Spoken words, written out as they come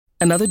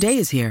Another day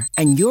is here,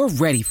 and you're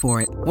ready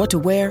for it. What to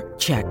wear?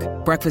 Check.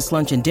 Breakfast,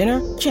 lunch, and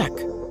dinner? Check.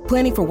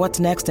 Planning for what's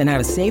next and how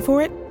to save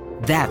for it?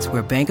 That's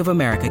where Bank of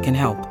America can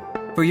help.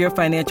 For your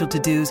financial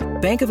to-dos,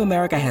 Bank of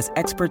America has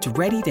experts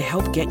ready to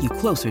help get you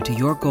closer to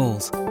your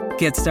goals.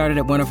 Get started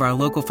at one of our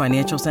local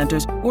financial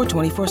centers or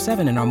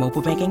 24/7 in our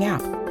mobile banking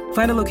app.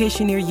 Find a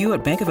location near you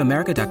at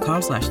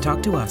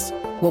bankofamerica.com/talktous.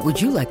 What would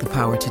you like the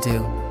power to do?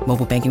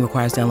 Mobile banking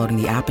requires downloading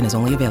the app and is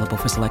only available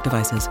for select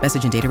devices.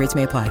 Message and data rates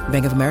may apply.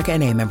 Bank of America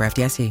N.A., member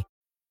FDIC.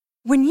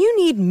 When you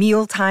need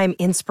mealtime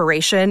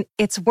inspiration,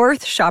 it's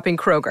worth shopping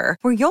Kroger,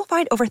 where you'll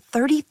find over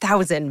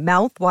 30,000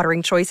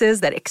 mouth-watering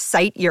choices that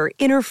excite your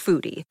inner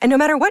foodie. And no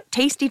matter what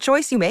tasty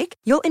choice you make,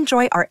 you'll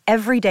enjoy our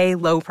everyday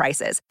low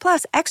prices,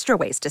 plus extra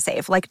ways to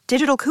save, like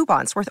digital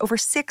coupons worth over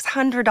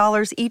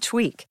 $600 each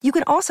week. You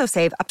can also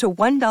save up to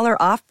 $1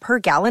 off per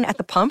gallon at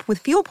the pump with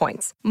fuel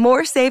points.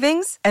 More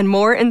savings and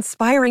more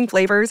inspiring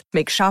flavors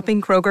make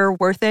shopping Kroger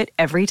worth it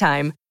every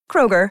time.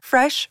 Kroger,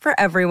 fresh for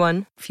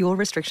everyone. Fuel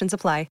restrictions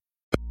apply.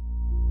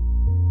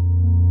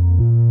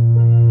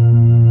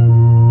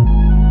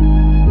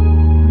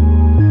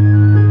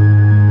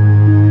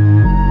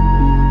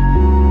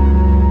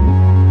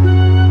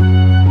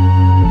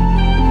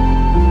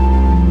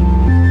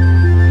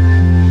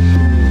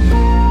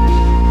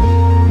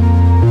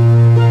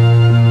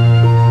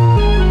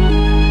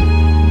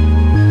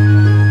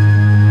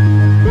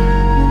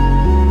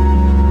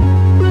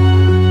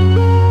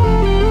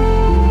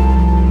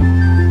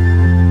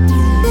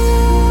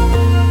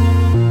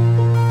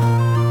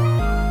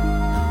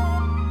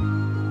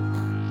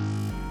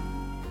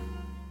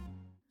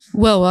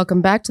 Well,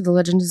 welcome back to the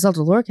Legend of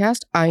Zelda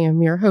Lorecast. I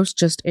am your host,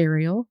 Just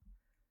Ariel.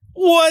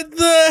 What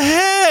the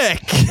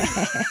heck?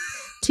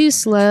 Too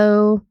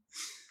slow.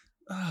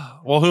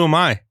 Well, who am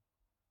I?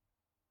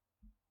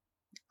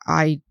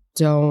 I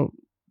don't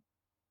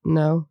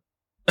know.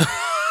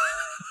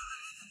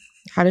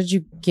 How did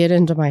you get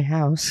into my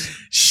house?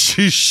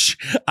 Shh.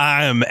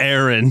 I am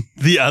Aaron,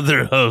 the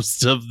other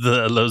host of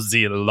the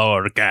Lozia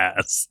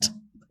Lorecast.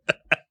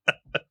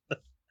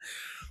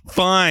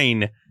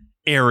 Fine,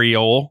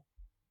 Ariel.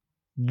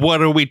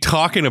 What are we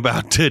talking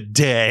about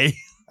today?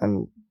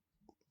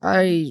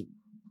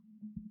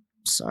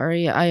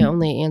 Sorry, I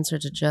only answer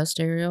to Just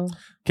Ariel.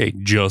 Okay,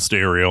 Just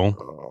Ariel.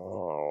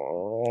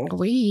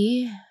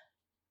 We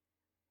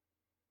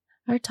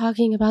are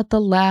talking about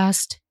the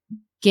last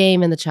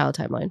game in the Child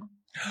Timeline.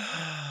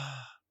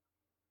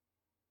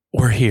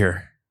 We're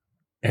here,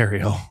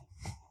 Ariel.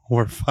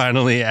 We're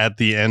finally at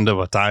the end of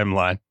a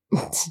timeline.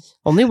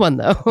 Only one,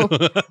 though.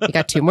 We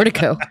got 2 more to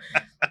go.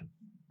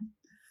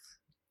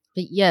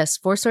 But yes,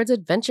 Four Swords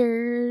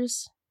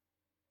Adventures.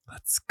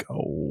 Let's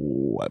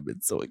go. I've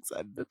been so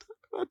excited to talk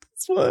about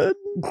this one.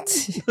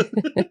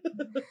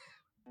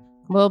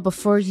 Well,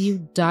 before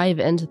you dive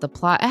into the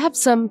plot, I have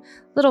some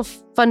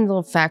fun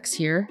little facts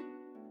here.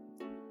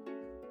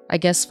 I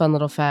guess fun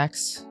little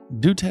facts.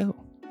 Do tell.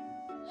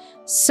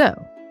 So,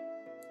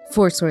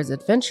 Four Swords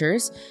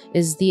Adventures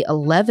is the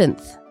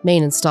 11th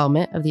main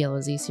installment of the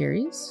LOZ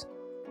series.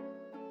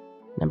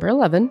 Number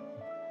 11.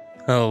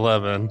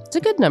 11. It's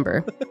a good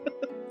number.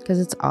 Because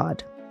it's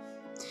odd.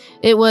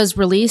 It was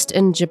released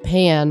in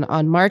Japan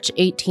on March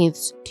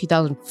 18th,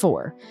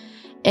 2004,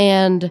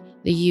 and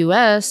the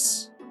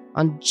US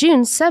on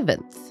June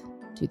 7th,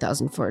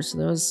 2004. So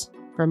that was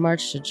from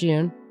March to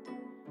June.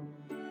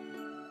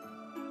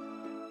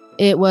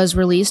 It was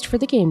released for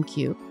the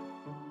GameCube.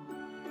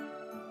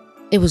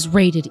 It was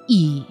rated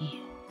E,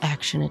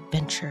 action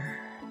adventure.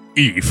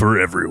 E for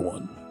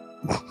everyone.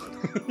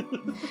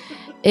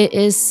 It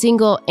is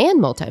single and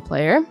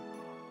multiplayer.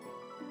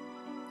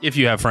 If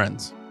you have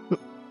friends.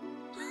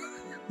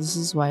 This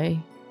is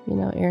why,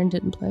 Aaron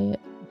didn't play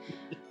it.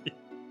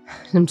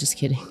 I'm just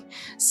kidding.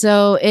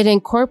 So it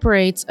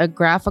incorporates a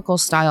graphical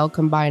style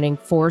combining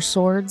Four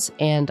Swords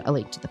and A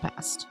Link to the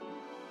Past.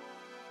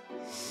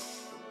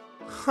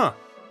 Huh.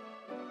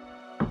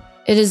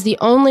 It is the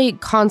only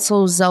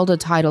console Zelda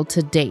title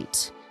to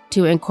date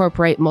to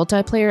incorporate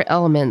multiplayer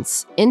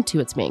elements into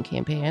its main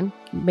campaign.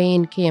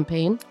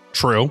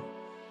 True.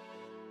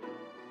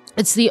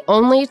 It's the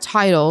only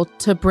title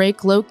to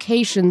break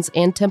locations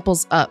and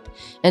temples up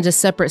into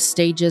separate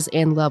stages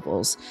and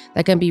levels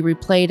that can be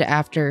replayed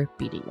after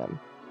beating them.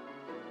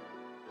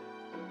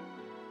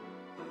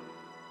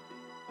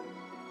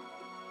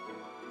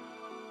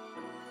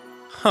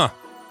 Huh.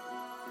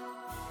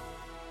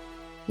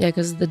 Yeah,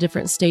 because of the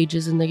different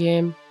stages in the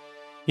game.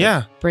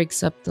 Yeah.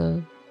 Breaks up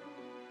the...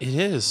 It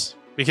is.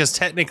 Because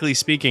technically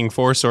speaking,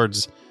 Four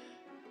Swords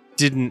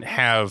didn't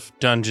have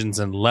dungeons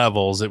and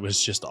levels. It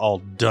was just all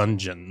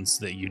dungeons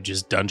that you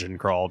just dungeon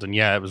crawled. And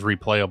yeah, it was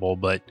replayable,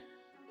 but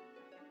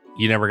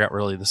you never got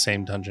really the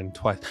same dungeon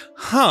twice.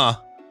 Huh.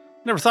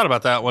 Never thought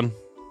about that one.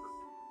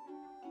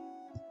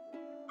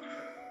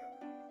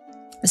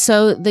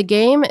 So the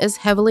game is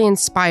heavily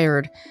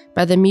inspired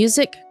by the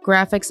music,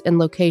 graphics, and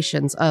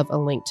locations of A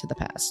Link to the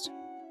Past.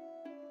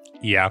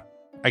 Yeah,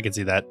 I can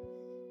see that.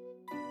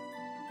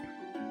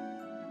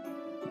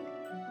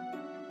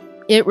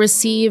 It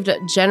received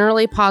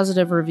generally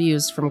positive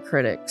reviews from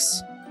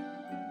critics.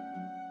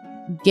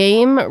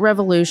 Game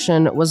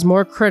Revolution was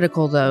more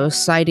critical, though,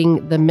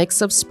 citing the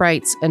mix of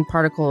sprites and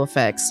particle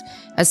effects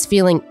as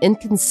feeling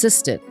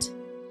inconsistent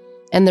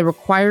and the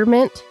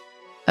requirement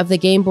of the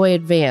Game Boy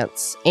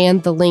Advance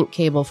and the link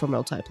cable for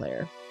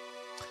multiplayer.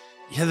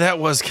 Yeah, that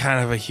was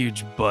kind of a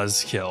huge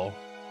buzzkill.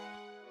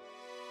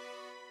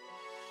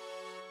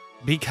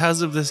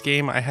 Because of this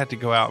game, I had to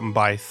go out and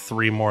buy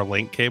 3 more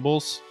link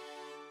cables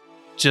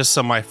just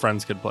so my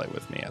friends could play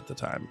with me at the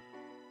time.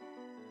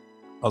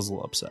 I was a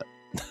little upset.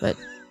 But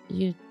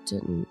you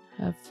didn't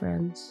have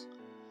friends.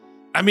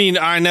 I mean,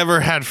 I never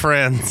had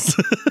friends.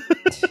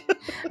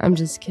 I'm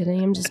just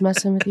kidding. I'm just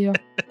messing with you.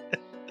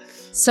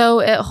 So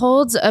it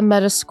holds a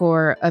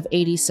Metascore of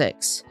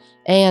 86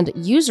 and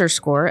user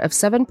score of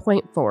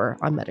 7.4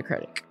 on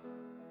Metacritic.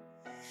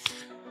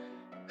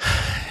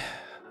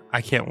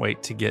 I can't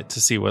wait to get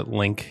to see what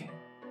Link,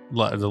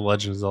 The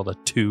Legend of Zelda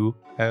 2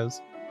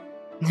 has.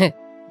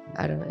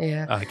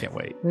 I can't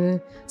wait.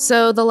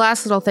 So the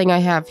last little thing I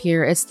have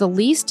here, it's the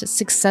least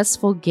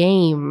successful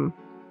game,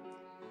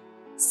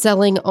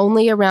 selling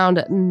only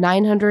around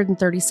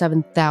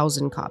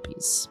 937,000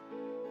 copies.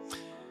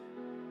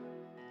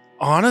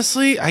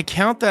 Honestly, I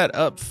count that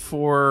up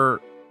for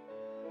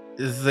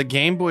the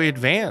Game Boy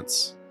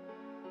Advance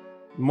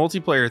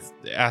multiplayer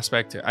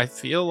aspect. I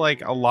feel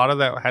like a lot of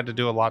that had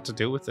a lot to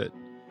do with it.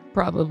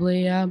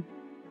 Probably, yeah.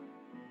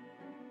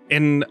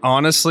 And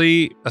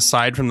honestly,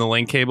 aside from the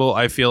link cable,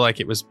 I feel like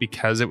it was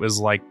because it was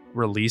like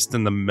released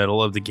in the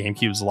middle of the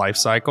GameCube's life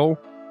cycle,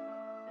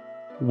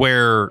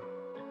 where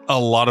a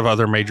lot of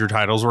other major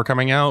titles were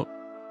coming out.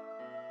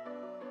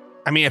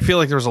 I mean, I feel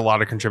like there was a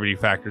lot of contributing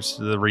factors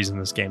to the reason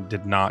this game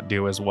did not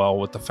do as well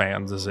with the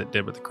fans as it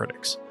did with the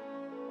critics.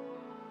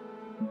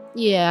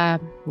 Yeah,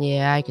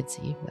 I could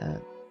see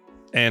that.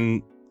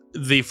 And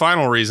the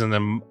final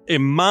reason,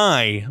 in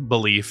my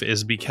belief,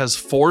 is because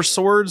Four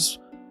Swords,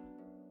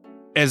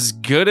 as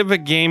good of a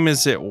game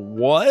as it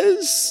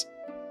was,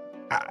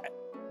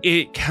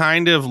 it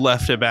kind of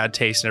left a bad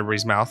taste in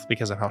everybody's mouth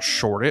because of how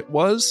short it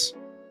was.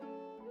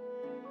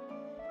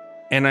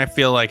 And I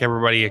feel like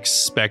everybody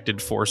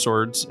expected Four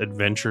Swords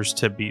Adventures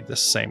to be the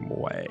same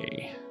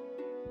way.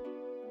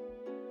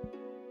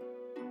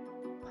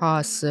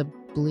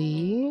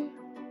 Possibly.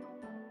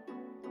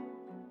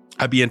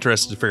 I'd be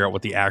interested to figure out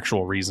what the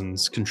actual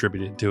reasons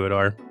contributed to it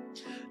are.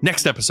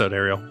 Next episode,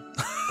 Ariel.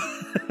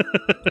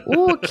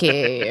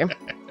 Okay.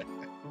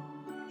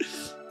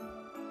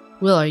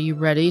 Will, are you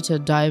ready to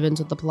dive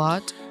into the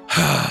plot?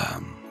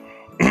 I'm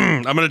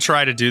going to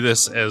try to do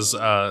this as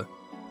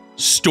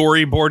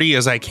storyboardy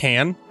as I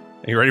can.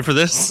 Are you ready for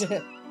this?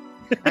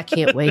 I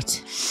can't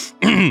wait.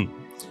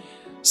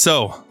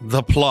 So,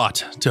 the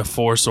plot to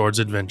Four Swords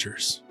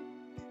Adventures.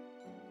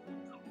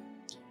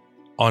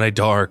 On a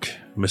dark,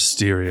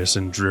 mysterious,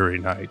 and dreary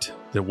night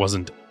that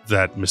wasn't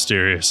that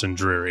mysterious and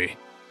dreary,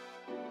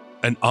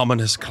 an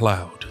ominous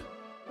cloud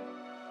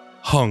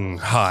hung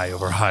high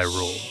over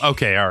Hyrule.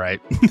 Okay, all right.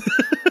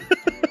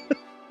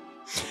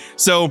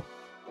 So,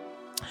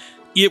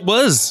 it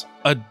was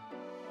a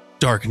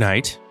dark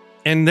night,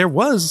 and there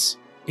was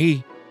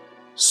a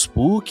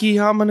spooky,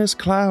 ominous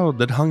cloud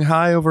that hung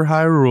high over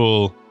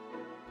Hyrule.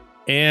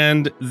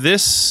 And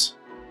this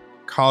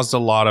caused a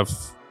lot of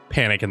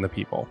panic in the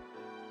people.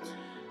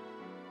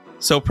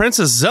 So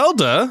Princess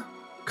Zelda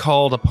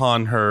called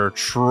upon her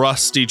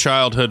trusty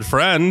childhood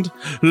friend,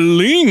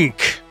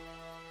 Link,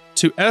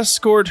 to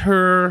escort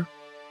her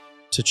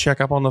to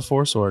check up on the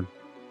Four Sword.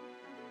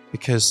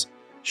 Because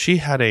she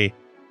had a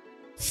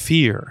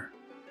fear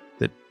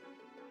that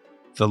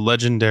the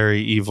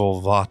legendary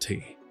evil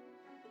Vati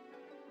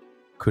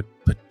could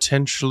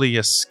potentially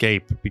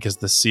escape because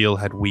the seal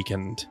had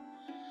weakened.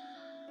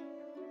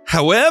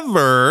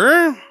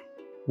 However,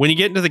 when you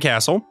get into the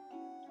castle,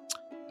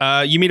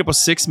 you meet up with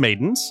 6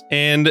 maidens,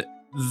 and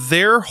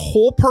their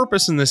whole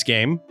purpose in this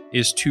game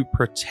is to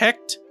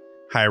protect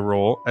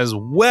Hyrule as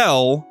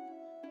well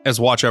as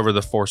watch over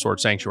the Four Sword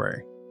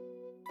Sanctuary.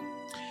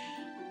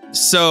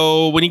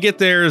 So when you get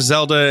there,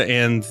 Zelda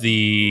and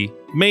the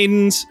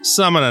maidens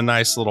summon a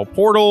nice little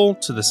portal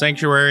to the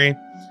sanctuary.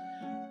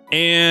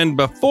 And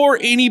before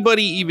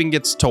anybody even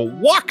gets to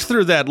walk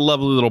through that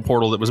lovely little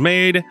portal that was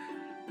made,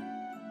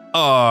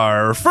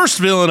 our first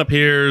villain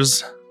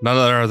appears, none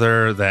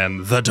other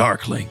than the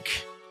Dark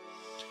Link.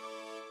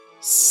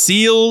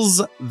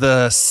 Seals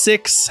the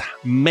 6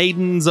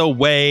 maidens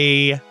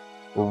away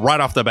right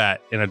off the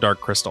bat in a dark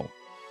crystal.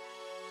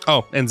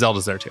 Oh, and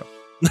Zelda's there too.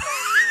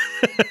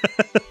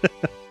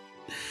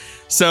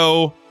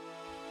 So,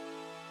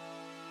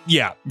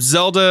 yeah,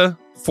 Zelda,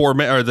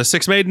 the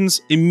 6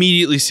 maidens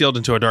immediately sealed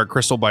into a dark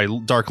crystal by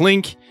Dark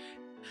Link,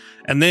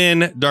 and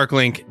then Dark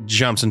Link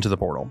jumps into the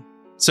portal.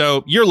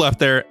 So you're left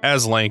there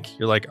as Link.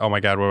 You're like, oh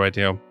my god, what do I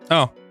do?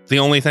 Oh, the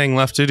only thing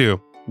left to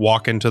do,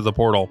 walk into the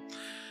portal.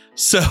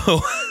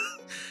 So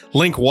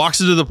Link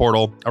walks into the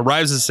portal,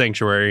 arrives at the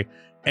sanctuary,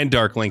 and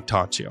Dark Link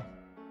taunts you.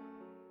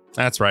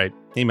 That's right,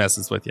 he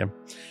messes with you.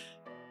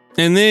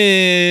 And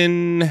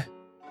then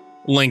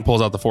Link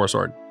pulls out the Four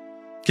Sword.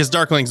 Because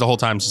Dark Link's the whole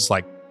time just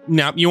like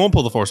No, you won't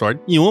pull the Force Sword.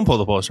 You won't pull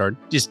the Force Sword.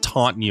 Just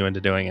taunting you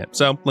into doing it.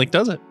 So Link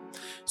does it.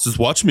 Says,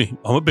 watch me.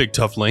 I'm a big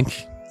tough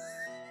Link.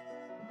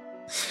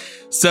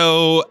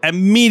 So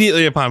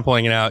immediately upon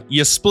pulling it out,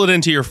 you split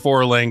into your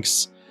 4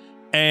 links,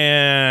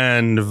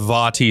 and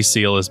Vaati's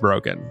seal is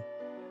broken.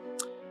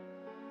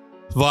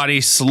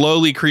 Vaati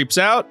slowly creeps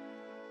out.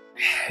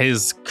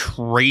 His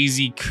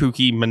crazy,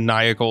 kooky,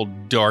 maniacal,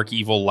 dark,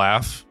 evil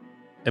laugh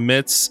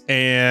emits,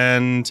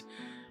 and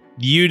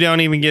you don't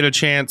even get a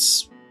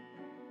chance.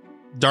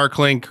 Dark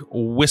Link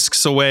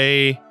whisks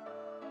away,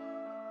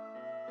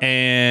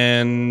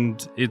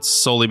 and it's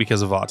solely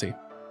because of Vaati.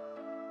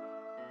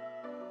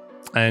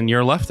 And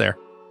you're left there.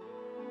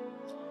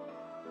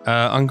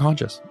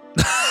 Unconscious.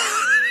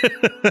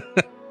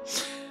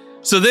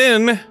 So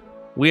then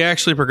we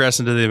actually progress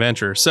into the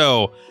adventure.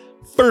 So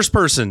first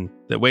person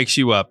that wakes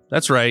you up.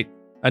 That's right.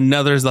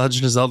 Another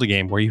Legend of Zelda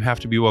game where you have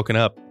to be woken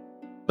up.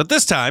 But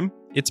this time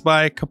it's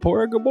by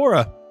Kaepora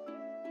Gaebora.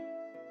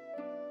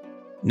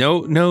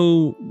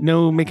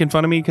 No making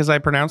fun of me because I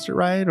pronounced it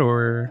right,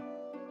 or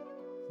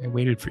I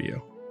waited for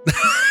you.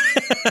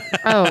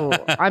 Oh,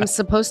 I'm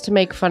supposed to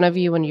make fun of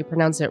you when you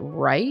pronounce it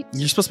right?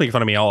 You're supposed to make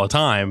fun of me all the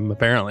time,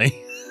 apparently.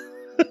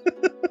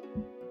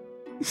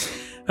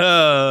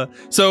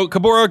 So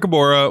Kaepora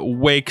Gaebora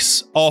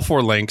wakes all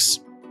 4 links,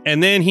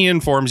 and then he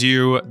informs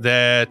you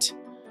that,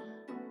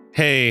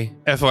 hey,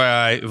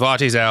 FYI,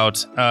 Vaati's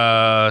out,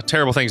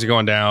 terrible things are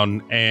going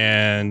down,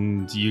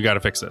 and you gotta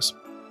fix this.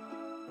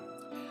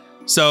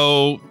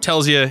 So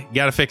tells you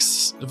gotta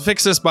fix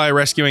this by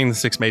rescuing the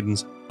 6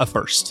 maidens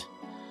first.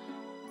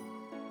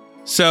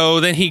 So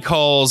then he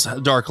calls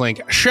Dark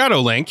Link Shadow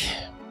Link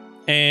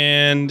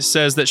and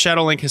says that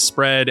Shadow Link has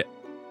spread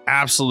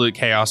absolute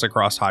chaos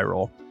across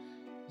Hyrule,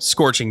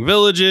 scorching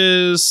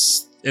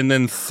villages and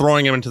then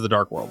throwing him into the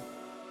Dark World.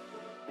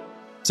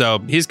 So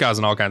he's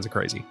causing all kinds of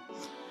crazy.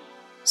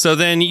 So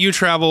then you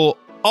travel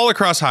all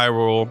across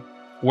Hyrule,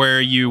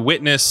 where you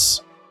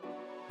witness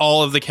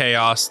all of the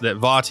chaos that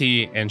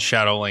Vaati and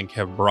Shadow Link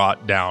have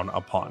brought down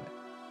upon it.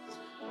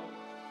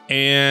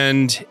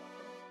 And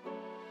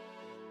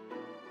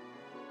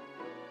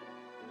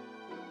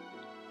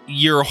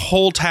your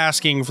whole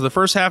tasking for the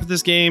first half of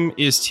this game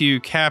is to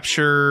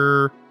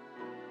capture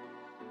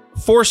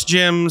Force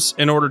Gems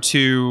in order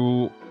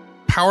to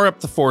power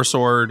up the Force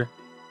Sword,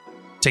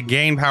 to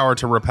gain power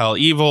to repel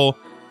evil,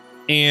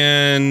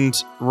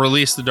 and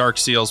release the Dark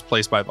Seals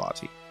placed by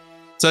Vaati.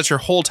 So that's your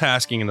whole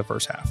tasking in the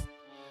first half.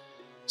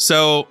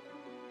 So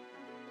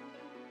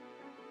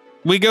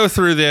we go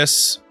through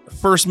this.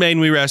 First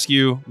maiden we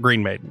rescue,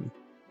 Green Maiden.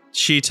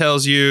 She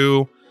tells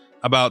you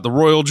about the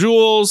Royal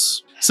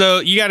Jewels. So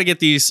you got to get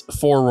these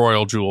 4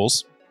 Royal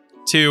Jewels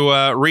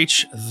to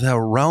reach the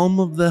realm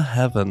of the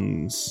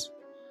heavens.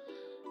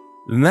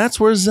 And that's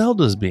where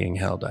Zelda's being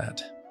held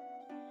at.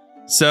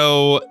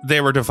 So they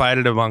were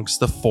divided amongst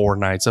the 4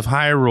 Knights of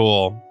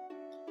Hyrule.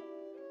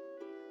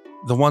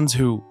 The ones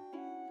who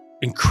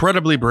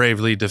incredibly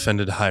bravely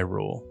defended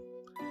Hyrule.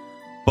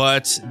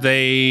 But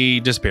they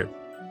disappeared.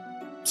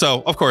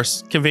 So, of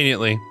course,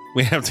 conveniently,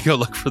 we have to go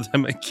look for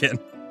them again.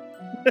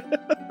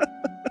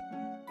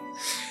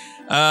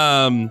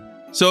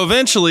 So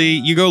eventually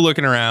you go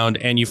looking around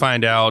and you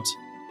find out,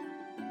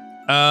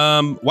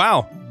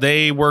 wow,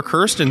 they were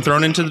cursed and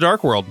thrown into the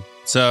Dark World.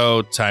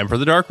 So time for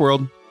the Dark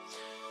World.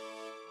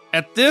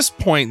 At this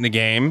point in the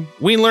game,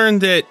 we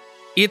learned that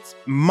it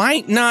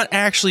might not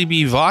actually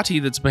be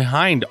Vaati that's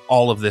behind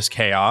all of this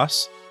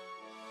chaos,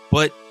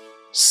 but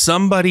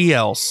somebody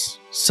else.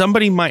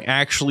 Somebody might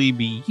actually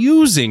be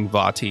using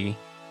Vaati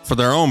for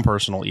their own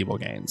personal evil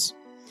gains.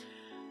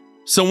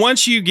 So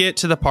once you get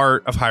to the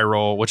part of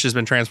Hyrule which has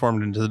been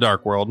transformed into the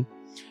Dark World,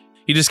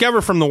 you discover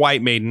from the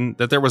White Maiden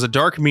that there was a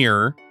dark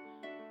mirror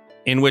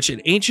in which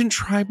an ancient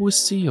tribe was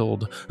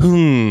sealed.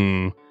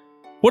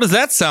 What does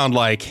that sound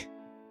like?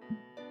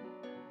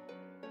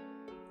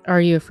 Are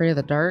you afraid of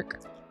the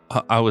dark?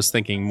 I was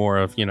thinking more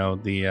of,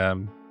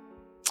 the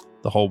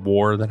whole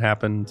war that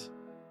happened.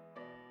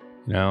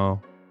 No,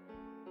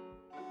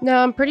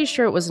 I'm pretty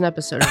sure it was an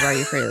episode of Are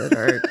You Afraid of the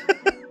Dark?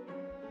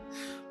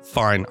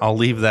 Fine, I'll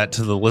leave that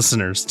to the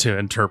listeners to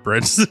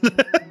interpret.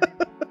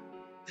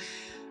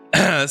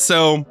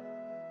 So,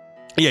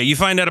 yeah, you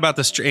find out about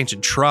this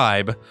ancient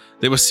tribe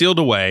that was sealed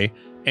away,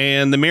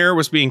 and the mirror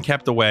was being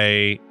kept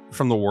away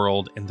from the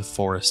world in the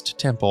Forest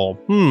Temple.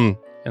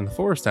 In the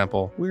Forest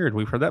Temple. Weird,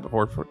 we've heard that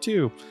before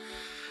too.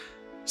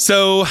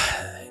 So,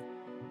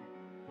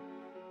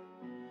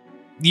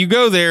 you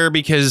go there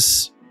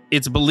because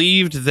it's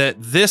believed that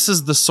this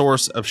is the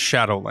source of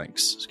Shadow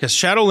Links, because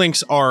Shadow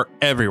Links are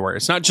everywhere.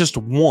 It's not just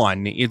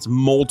one, it's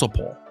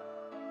multiple.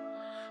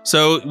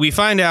 So we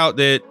find out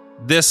that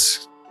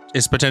this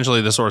is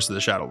potentially the source of the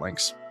Shadow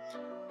Links.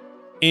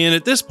 And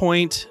at this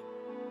point,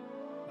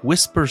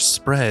 whispers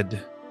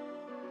spread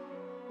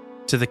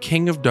to the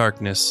King of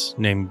Darkness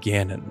named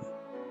Ganon.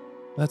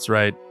 That's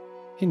right,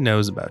 he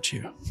knows about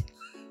you.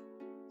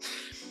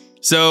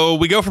 So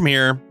we go from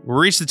here, we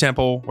reach the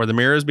temple where the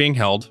mirror is being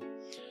held.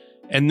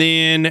 And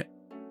then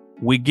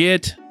we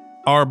get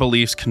our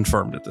beliefs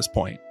confirmed at this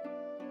point.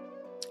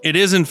 It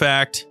is, in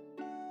fact,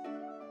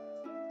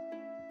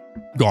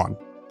 gone.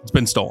 It's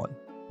been stolen.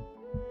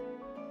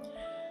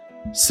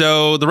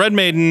 So the Red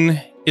Maiden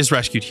is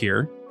rescued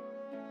here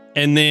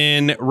and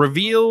then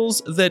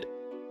reveals that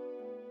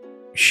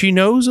she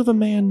knows of a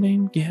man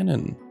named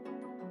Ganondorf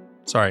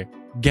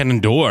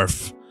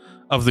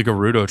of the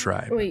Gerudo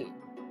tribe. Wait,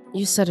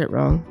 you said it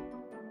wrong.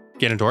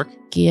 Ganondorf?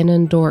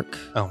 Ganondorf.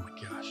 Oh my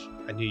gosh.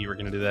 I knew you were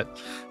going to do that.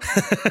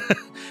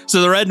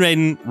 So the Red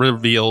Maiden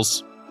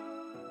reveals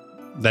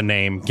the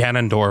name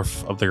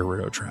Ganondorf of the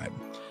Gerudo tribe.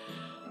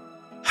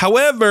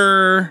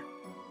 However,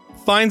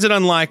 finds it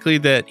unlikely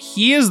that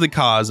he is the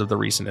cause of the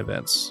recent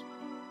events.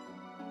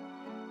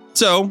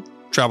 So,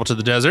 travel to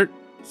the desert,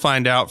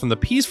 find out from the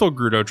peaceful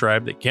Gerudo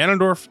tribe that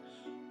Ganondorf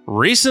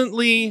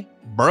recently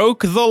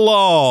broke the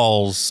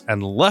laws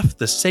and left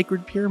the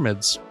sacred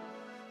pyramids.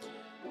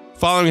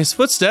 Following his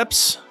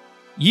footsteps,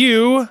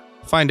 you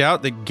find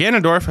out that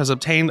Ganondorf has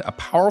obtained a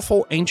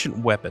powerful ancient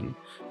weapon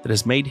that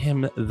has made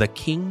him the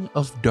King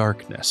of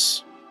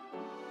Darkness.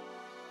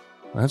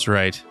 That's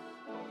right.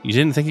 You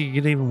didn't think it could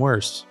get even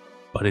worse,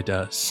 but it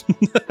does.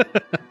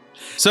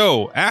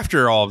 So,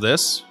 after all of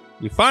this,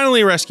 we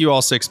finally rescue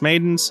all 6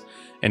 maidens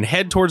and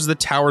head towards the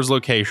tower's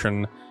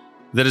location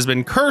that has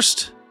been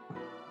cursed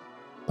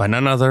by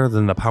none other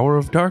than the power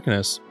of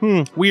darkness.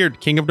 Weird.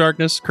 King of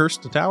Darkness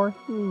cursed the tower?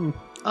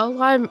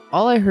 All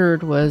I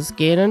heard was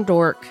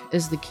Ganondorf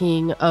is the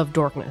king of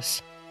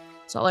darkness.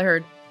 That's all I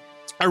heard.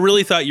 I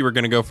really thought you were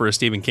going to go for a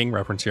Stephen King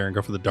reference here and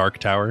go for the Dark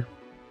Tower.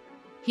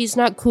 He's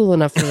not cool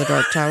enough for the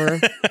Dark Tower.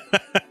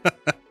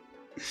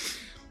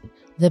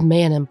 The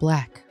man in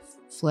black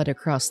fled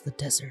across the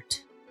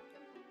desert,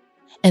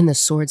 and the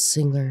sword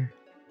singler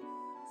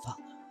followed.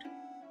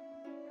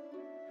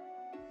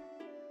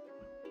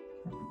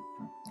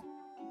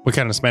 What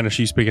kind of Spanish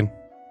are you speaking?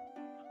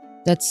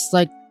 That's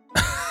like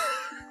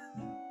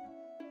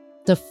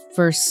the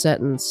first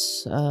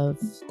sentence of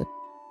the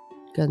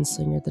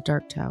Gunslinger, the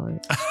Dark Tower.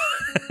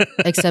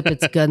 Except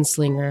it's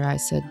Gunslinger. I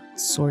said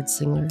sword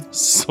singler.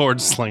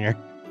 Sword slinger.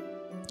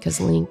 Because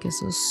Link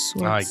is a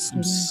sword slinger.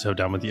 I'm so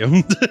done with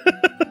you.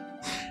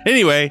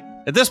 Anyway,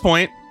 at this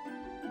point,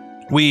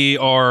 we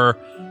are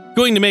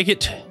going to make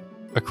it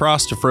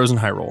across to Frozen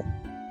Hyrule.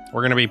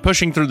 We're going to be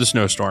pushing through the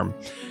snowstorm.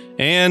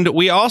 And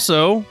we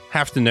also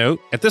have to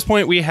note, at this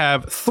point, we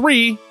have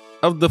 3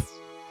 of the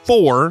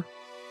 4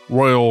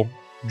 royal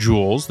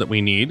jewels that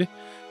we need,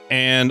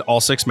 and all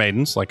 6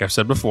 maidens, like I've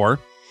said before.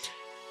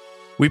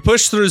 We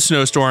push through the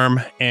snowstorm,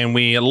 and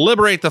we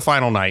liberate the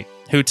final knight,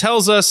 who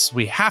tells us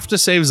we have to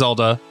save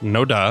Zelda,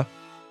 no duh,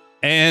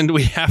 and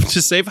we have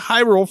to save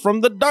Hyrule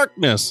from the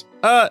darkness,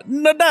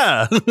 no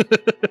duh.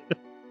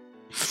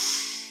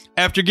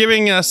 After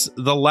giving us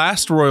the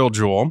last royal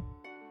jewel,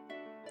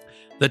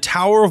 the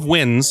Tower of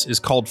Winds is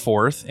called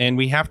forth, and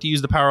we have to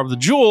use the power of the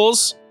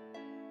jewels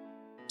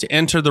to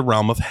enter the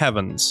realm of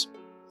heavens.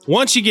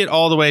 Once you get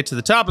all the way to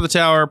the top of the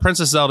tower,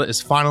 Princess Zelda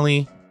is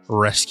finally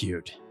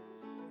rescued.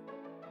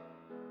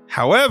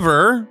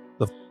 However,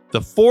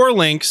 the 4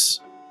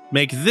 Links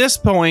make this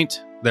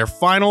point their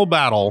final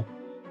battle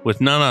with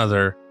none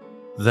other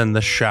than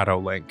the Shadow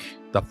Link,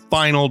 the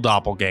final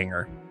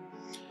doppelganger.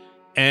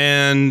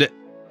 And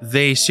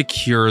they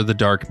secure the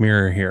Dark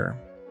Mirror here.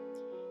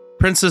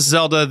 Princess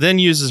Zelda then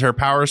uses her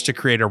powers to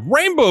create a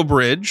rainbow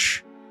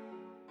bridge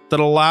that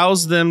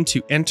allows them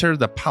to enter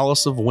the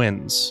Palace of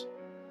Winds.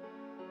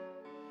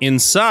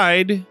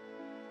 Inside,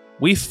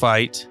 we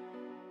fight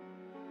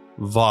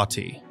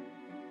Vaati.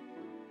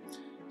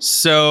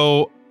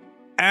 So,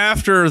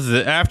 after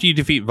you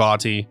defeat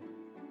Vaati,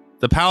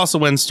 the Palace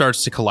of Winds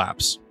starts to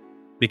collapse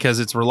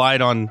because it's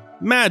relied on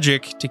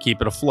magic to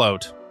keep it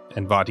afloat.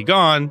 And Vaati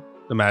gone,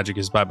 the magic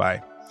is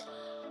bye-bye.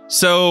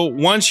 So,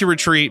 once you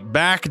retreat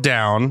back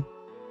down,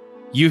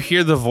 you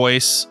hear the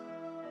voice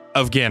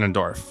of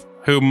Ganondorf,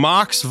 who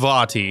mocks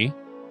Vaati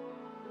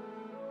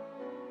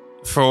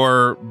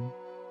for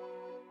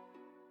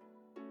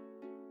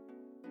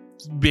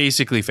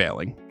basically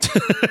failing.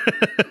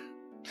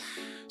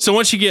 So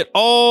once you get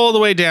all the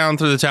way down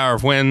through the Tower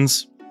of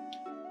Winds,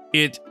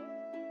 it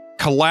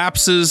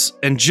collapses,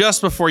 and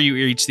just before you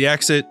reach the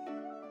exit,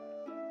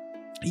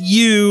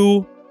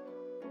 you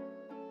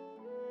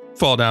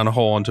fall down a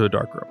hole into a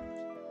dark room.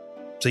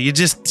 So you're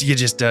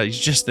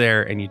just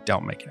there and you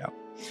don't make it out.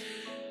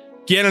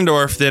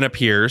 Ganondorf then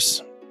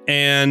appears,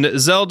 and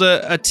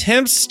Zelda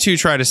attempts to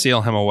try to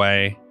seal him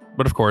away,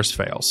 but of course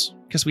fails,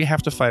 because we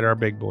have to fight our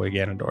big boy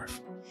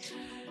Ganondorf.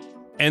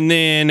 And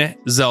then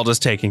Zelda's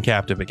taken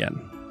captive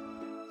again.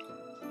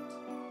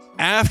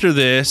 After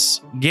this,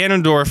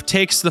 Ganondorf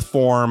takes the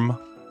form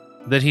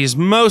that he's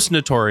most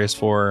notorious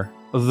for,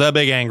 the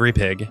Big Angry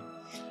Pig.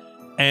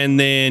 And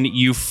then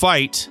you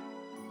fight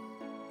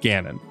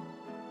Ganon.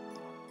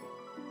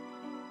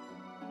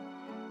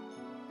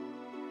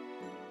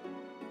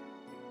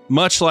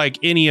 Much like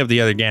any of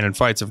the other Ganon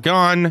fights have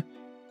gone,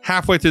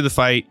 halfway through the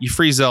fight, you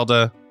free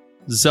Zelda.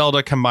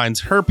 Zelda combines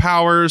her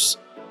powers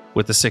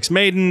with the 6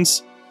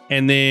 maidens,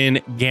 and then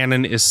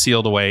Ganon is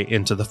sealed away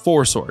into the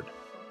Four Sword.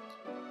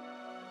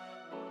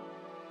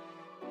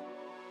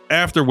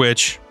 After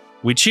which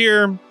we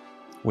cheer,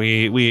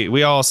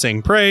 we all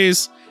sing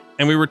praise,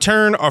 and we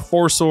return our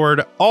Force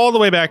Sword all the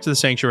way back to the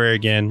sanctuary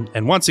again.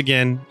 And once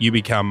again, you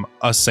become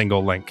a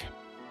single Link.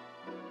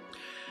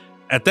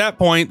 At that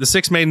point, the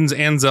Six Maidens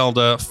and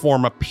Zelda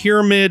form a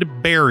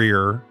pyramid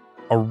barrier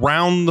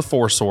around the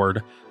Force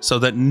Sword so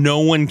that no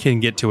one can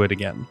get to it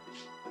again.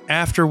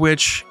 After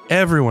which,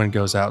 everyone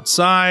goes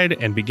outside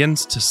and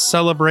begins to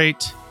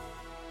celebrate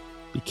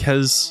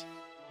because,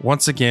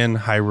 once again,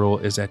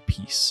 Hyrule is at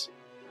peace.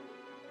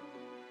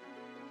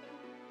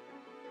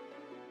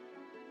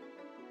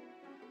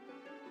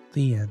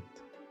 The end.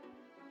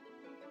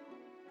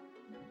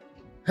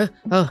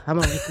 Oh, I'm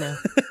awake now.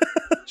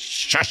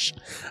 Shush.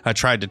 I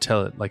tried to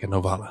tell it like a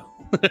novella.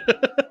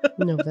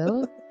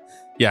 Novella?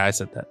 Yeah, I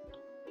said that.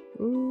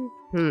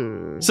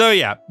 Mm-hmm. So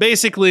yeah,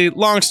 basically,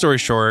 long story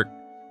short,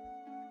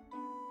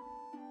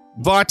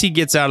 Vati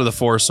gets out of the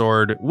Force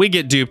Sword. We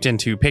get duped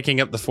into picking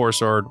up the Force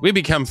Sword. We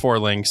become 4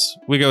 Links.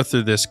 We go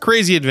through this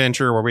crazy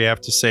adventure where we have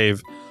to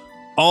save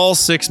all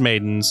 6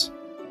 maidens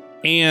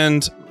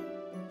and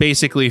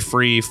basically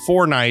free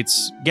 4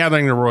 knights,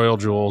 gathering the royal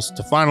jewels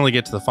to finally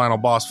get to the final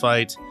boss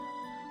fight.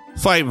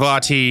 Fight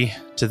Vati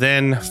to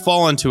then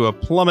fall into a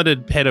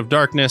plummeted pit of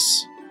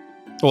darkness.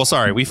 Well,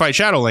 sorry, we fight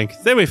Shadow Link,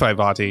 then we fight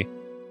Vati,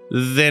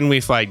 then we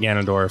fight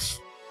Ganondorf,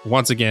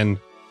 once again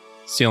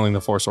stealing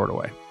the Force Sword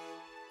away.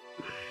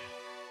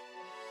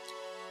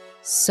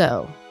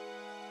 So,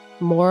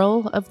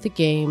 moral of the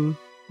game,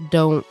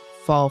 don't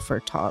fall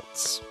for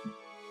taunts.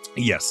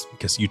 Yes,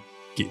 because you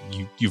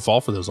fall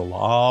for those an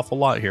awful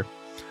lot here.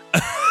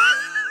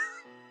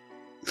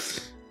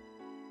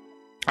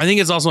 I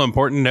think it's also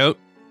important to note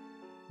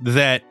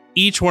that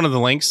each one of the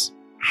Links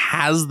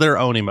has their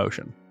own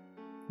emotion,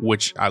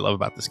 which I love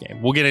about this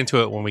game. We'll get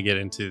into it when we get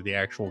into the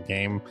actual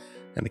game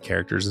and the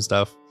characters and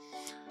stuff.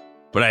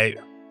 But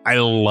I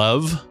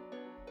love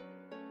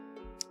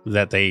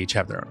that they each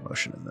have their own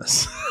emotion in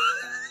this.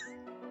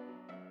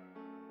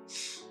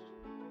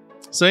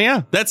 So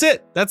yeah, that's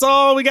it. That's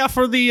all we got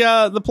for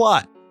the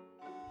plot.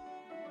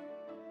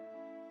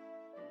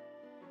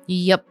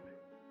 Yep.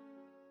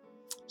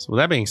 So with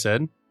that being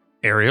said,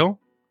 Ariel,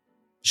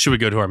 should we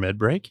go to our mid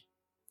break?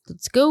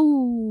 Let's go.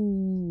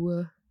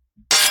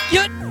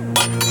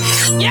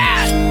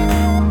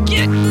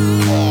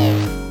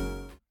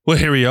 Well,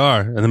 here we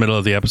are in the middle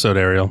of the episode,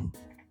 Ariel.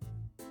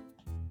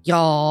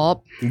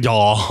 Yup.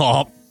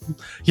 Y'all.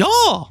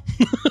 Y'all.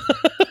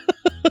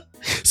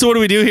 So what do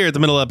we do here at the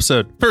middle of the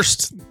episode?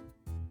 First.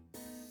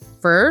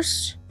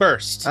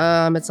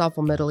 It's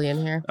awful middly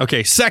in here.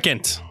 Okay,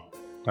 second.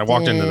 I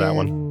walked into that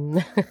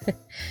one.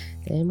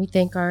 Then we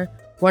thank our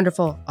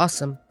wonderful,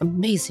 awesome,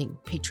 amazing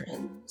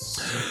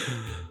patrons.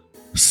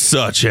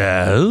 Such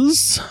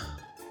as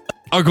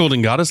our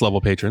Golden Goddess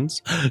level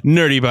patrons,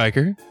 Nerdy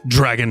Biker,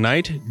 Dragon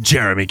Knight,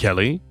 Jeremy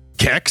Kelly,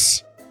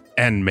 Kex,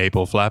 and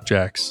Maple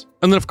Flapjacks.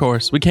 And then, of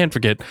course, we can't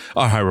forget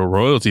our Hyrule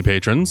Royalty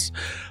patrons,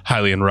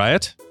 Hylian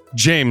Riot,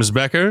 James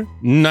Becker,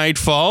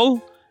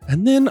 Nightfall,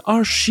 and then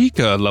our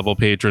Sheikah level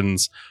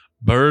patrons,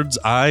 Bird's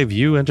Eye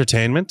View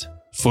Entertainment,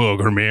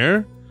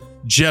 Fulgrimir,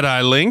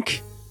 Jedi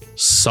Link,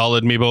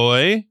 Solid Me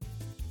Boy,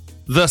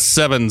 The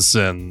Seven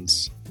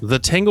Sins, The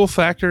Tangle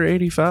Factor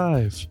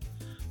 85,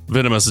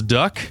 Venomous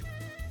Duck,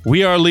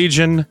 We Are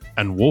Legion,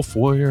 and Wolf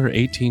Warrior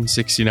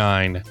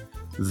 1869.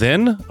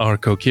 Then our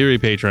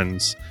Kokiri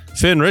patrons,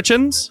 Finn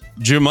Richens,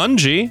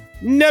 Jumanji,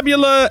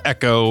 Nebula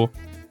Echo,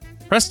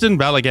 Preston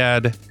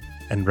Balagad,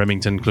 and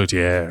Remington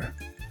Cloutier.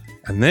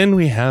 And then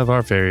we have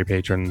our fairy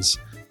patrons,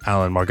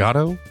 Alan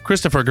Margato,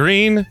 Christopher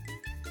Green,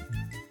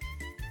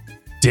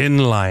 Din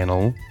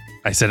Lionel,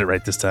 I said it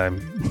right this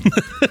time,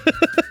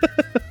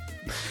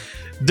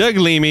 Doug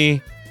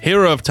Leamy,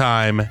 Hero of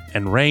Time,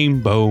 and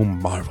Rainbow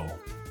Marvel.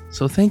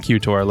 So thank you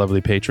to our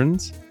lovely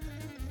patrons,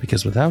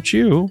 because without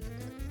you,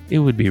 it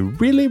would be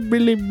really,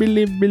 really,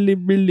 really, really,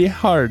 really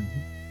hard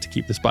to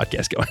keep this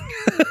podcast going.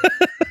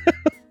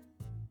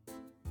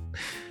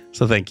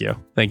 So thank you.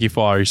 Thank you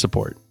for all your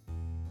support.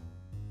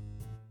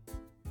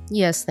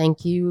 Yes,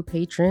 thank you,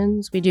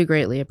 patrons. We do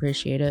greatly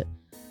appreciate it.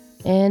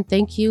 And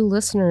thank you,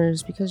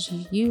 listeners, because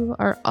you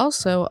are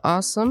also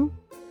awesome.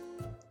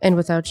 And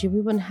without you,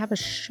 we wouldn't have a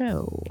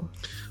show.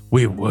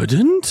 We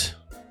wouldn't?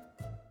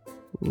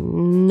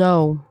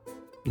 No.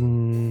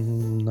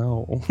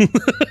 No.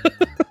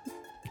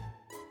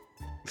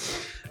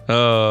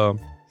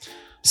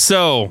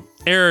 So,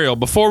 Ariel,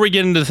 before we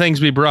get into the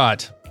things we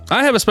brought,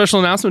 I have a special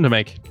announcement to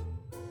make.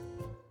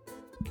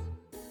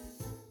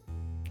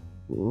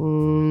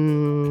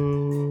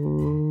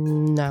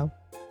 No.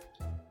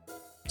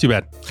 Too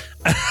bad.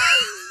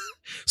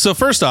 So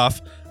first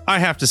off, I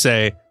have to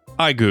say,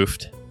 I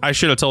goofed. I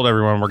should have told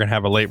everyone we're going to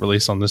have a late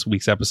release on this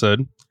week's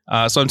episode.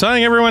 So I'm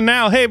telling everyone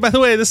now, hey, by the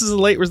way, this is a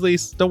late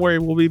release. Don't worry,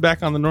 we'll be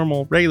back on the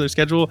normal, regular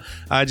schedule.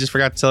 I just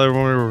forgot to tell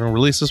everyone we were going to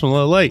release this one a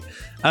little late.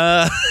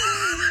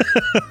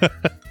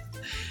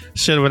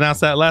 Should have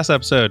announced that last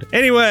episode.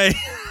 Anyway.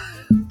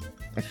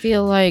 I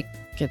feel like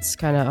it's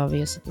kind of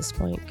obvious at this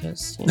point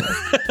because,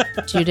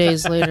 2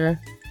 days later.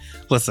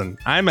 Listen,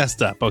 I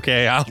messed up,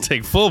 okay? I'll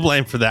take full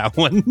blame for that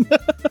one.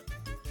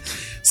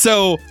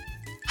 So,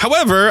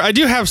 however, I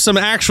do have some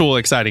actual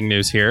exciting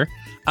news here.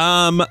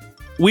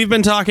 We've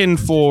been talking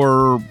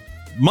for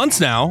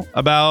months now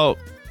about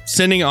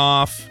sending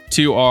off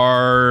to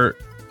our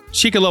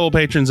Chica level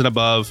patrons and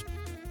above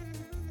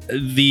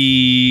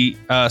the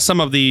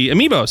some of the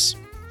amiibos.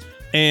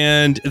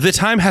 And the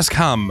time has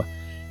come.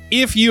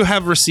 If you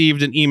have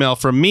received an email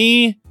from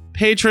me,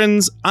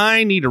 patrons,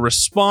 I need a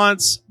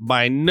response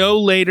by no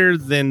later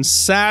than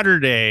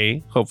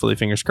Saturday, hopefully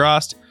fingers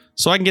crossed,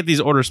 so I can get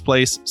these orders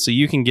placed so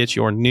you can get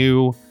your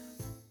new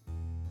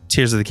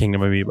Tears of the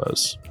Kingdom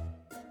amiibos.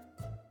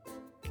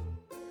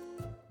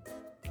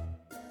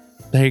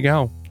 There you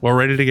go. We're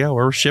ready to go.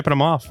 We're shipping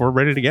them off. We're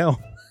ready to go.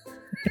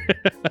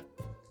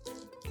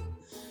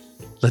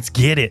 Let's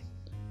get it.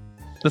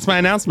 That's my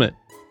announcement.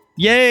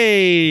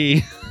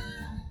 Yay!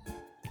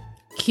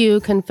 Cue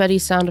confetti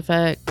sound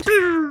effect.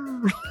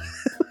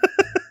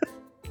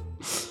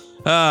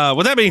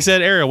 With that being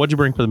said, Ariel, what'd you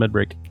bring for the mid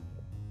break?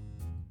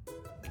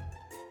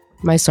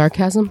 My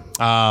sarcasm?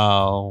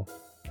 Oh,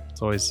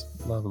 it's always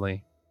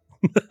lovely.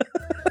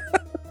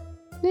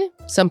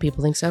 Some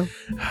people think so.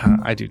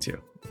 I do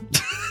too.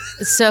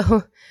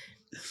 So,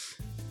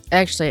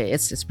 actually,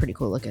 it's pretty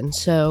cool looking.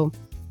 So,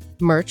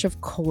 merch, of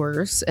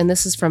course, and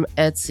this is from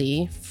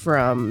Etsy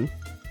from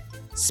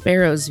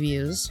Sparrow's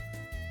Views.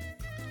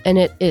 And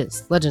it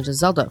is Legend of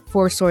Zelda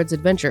 4 Swords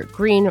Adventure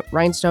Green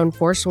Rhinestone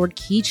 4-Sword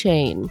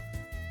Keychain.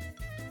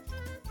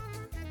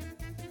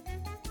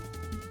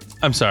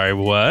 I'm sorry,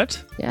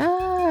 what?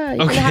 Yeah,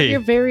 you're gonna have your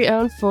very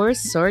own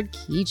 4-Sword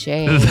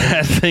Keychain.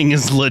 That thing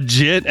is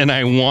legit and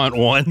I want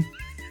one.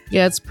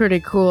 Yeah, it's pretty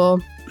cool.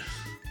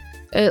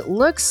 It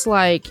looks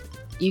like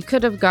you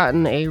could have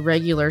gotten a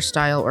regular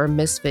style or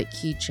Misfit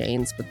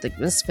keychains, but the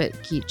Misfit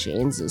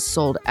keychains is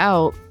sold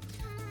out.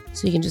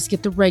 So you can just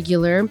get the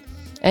regular.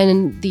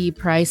 And the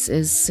price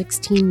is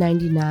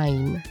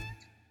 $16.99.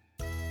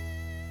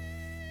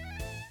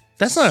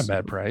 That's not a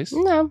bad price.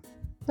 No,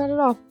 not at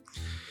all.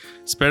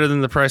 It's better than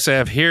the price I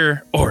have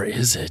here. Or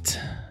is it?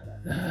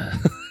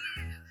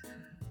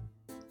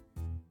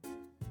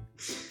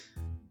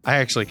 I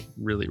actually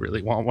really,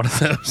 really want one of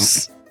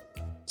those.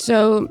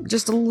 So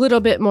just a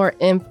little bit more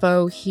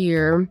info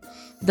here.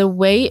 The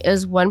weight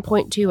is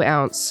 1.2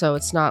 ounce, so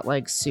it's not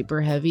like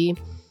super heavy.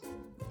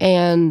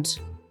 And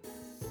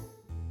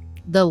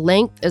the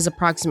length is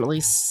approximately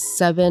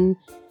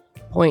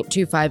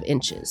 7.25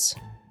 inches.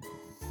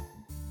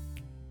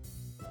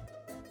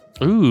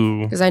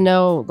 Ooh. Because I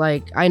know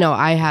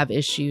I have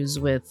issues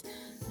with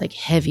like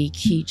heavy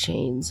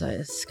keychains.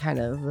 It's kind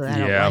of, I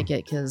don't like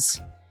it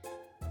because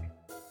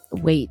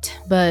weight.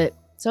 But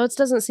so it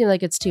doesn't seem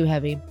like it's too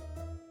heavy.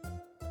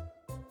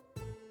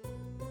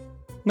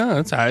 No,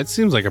 it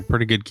seems like a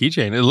pretty good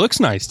keychain. It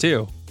looks nice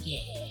too. Yeah.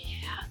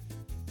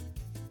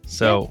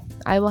 So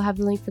I will have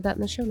the link for that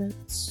in the show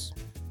notes.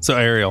 So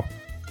Ariel.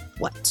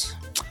 What?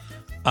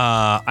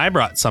 I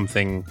brought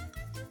something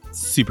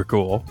super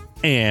cool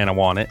and I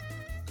want it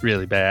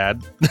really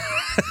bad.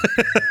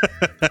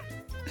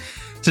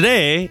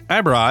 Today, I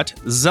brought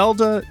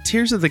Zelda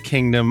Tears of the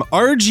Kingdom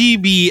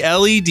RGB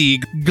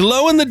LED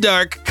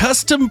glow-in-the-dark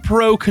custom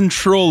pro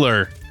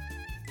controller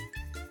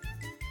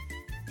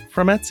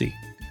from Etsy.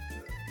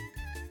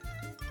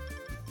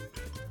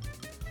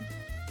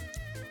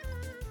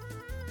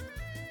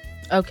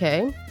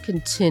 Okay,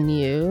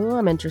 continue.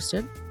 I'm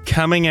interested.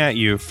 Coming at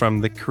you from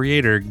the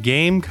creator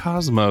Game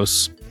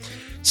Cosmos.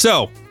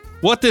 So,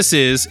 what this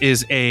is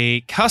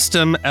a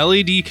custom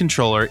LED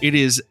controller. It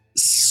is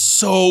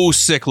so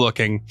sick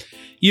looking.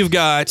 You've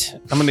got,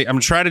 I'm gonna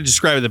try to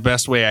describe it the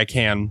best way I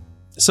can.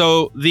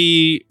 So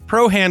the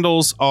pro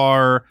handles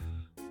are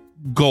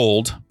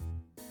gold,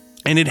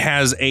 and it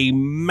has a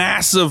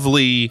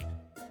massively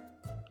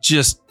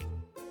just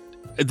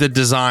the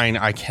design.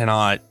 I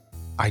cannot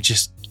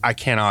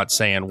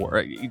say in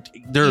words.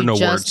 There are no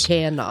words.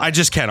 Cannot. I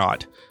just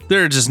cannot.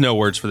 There are just no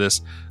words for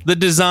this. The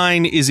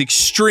design is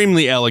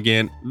extremely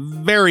elegant,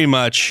 very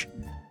much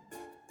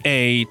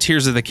a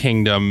Tears of the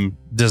Kingdom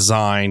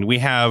design. We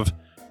have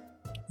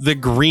the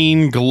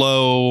green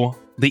glow,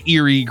 the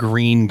eerie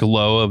green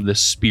glow of the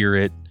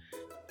spirit.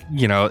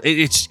 You know,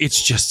 it's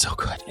just so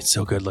good. It's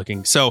so good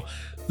looking. So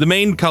the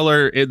main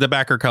color, the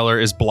backer color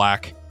is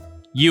black.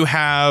 You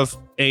have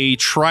a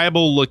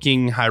tribal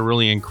looking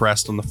Hyrulean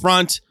crest on the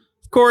front.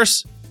 Of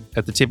course,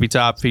 at the tippy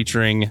top,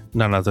 featuring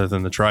none other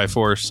than the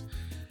Triforce.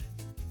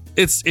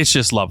 It's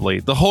just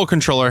lovely. The whole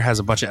controller has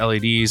a bunch of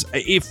LEDs.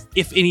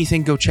 If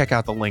anything, go check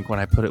out the link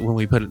when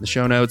we put it in the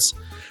show notes.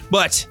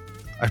 But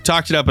I've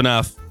talked it up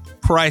enough.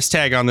 Price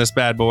tag on this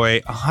bad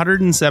boy,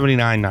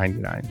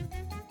 $179.99.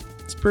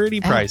 It's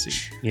pretty pricey.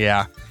 Ouch.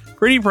 Yeah,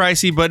 pretty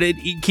pricey. But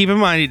keep in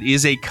mind, it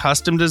is a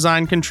custom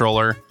design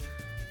controller.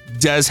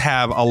 Does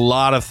have a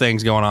lot of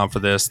things going on for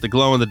this. The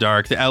glow in the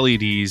dark, the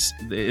LEDs,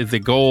 the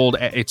gold.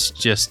 It's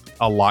just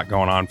a lot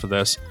going on for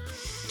this.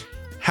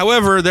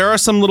 However, there are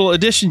some little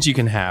additions you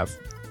can have.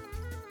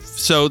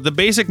 So the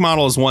basic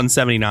model is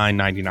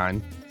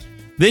 $179.99.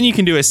 Then you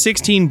can do a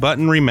 16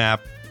 button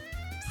remap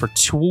for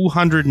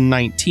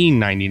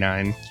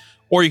 $219.99,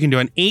 or you can do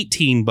an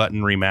 18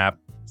 button remap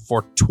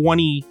for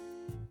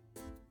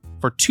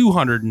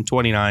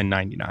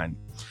 $229.99.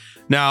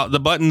 Now, the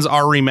buttons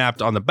are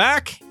remapped on the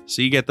back,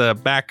 so you get the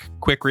back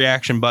quick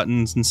reaction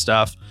buttons and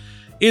stuff.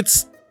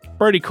 It's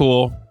pretty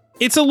cool.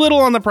 It's a little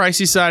on the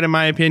pricey side, in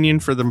my opinion,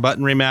 for the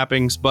button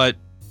remappings, but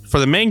for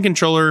the main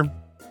controller,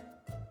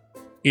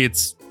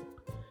 it's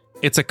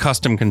a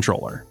custom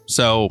controller.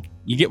 So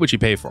you get what you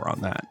pay for on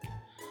that.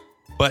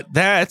 But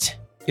that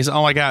is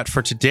all I got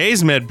for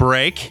today's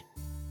mid-break.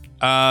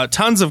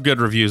 Tons of good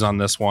reviews on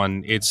this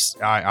one.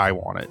 I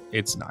want it.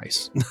 It's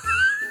nice.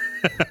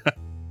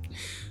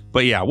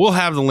 But yeah, we'll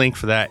have the link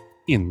for that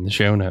in the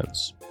show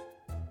notes.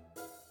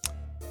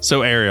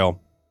 So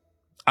Ariel,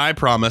 I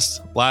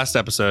promised last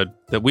episode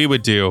that we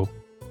would do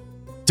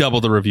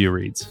double the review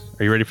reads.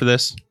 Are you ready for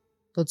this?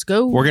 Let's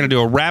go. We're going to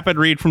do a rapid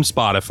read from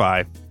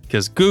Spotify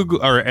because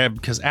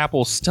because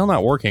Apple's still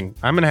not working.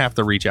 I'm going to have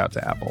to reach out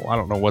to Apple. I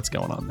don't know what's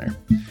going on there.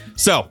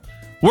 So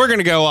we're going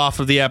to go off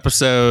of the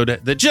episode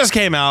that just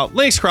came out,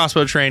 Link's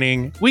Crossbow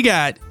Training. We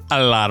got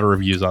a lot of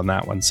reviews on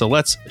that one. So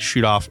let's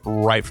shoot off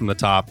right from the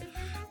top.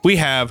 We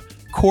have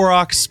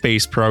Korok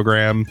Space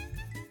Program.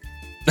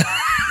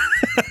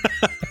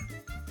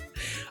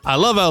 I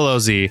love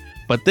LOZ,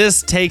 but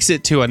this takes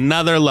it to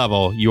another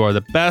level. You are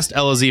the best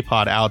LOZ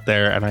pod out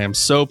there, and I am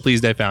so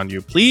pleased I found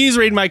you. Please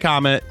read my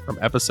comment from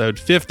episode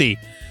 50.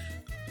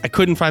 I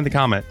couldn't find the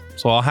comment,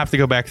 so I'll have to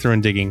go back through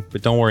and digging,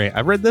 but don't worry,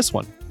 I've read this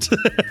one.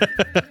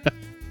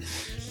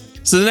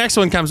 So the next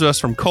one comes to us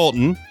from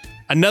Colton.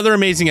 Another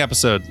amazing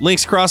episode.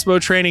 Link's Crossbow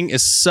Training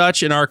is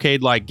such an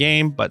arcade-like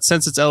game, but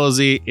since it's LOZ,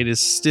 it is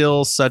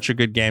still such a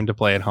good game to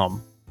play at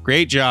home.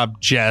 Great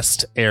job,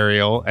 Jest,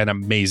 Ariel, and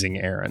amazing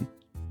Aaron.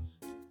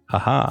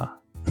 Haha.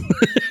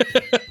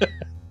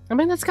 I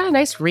mean, that's got a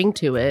nice ring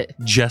to it.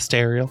 Just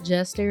Ariel.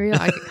 Just Ariel.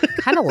 I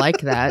kind of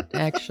like that,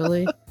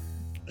 actually.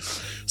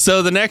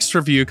 So the next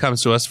review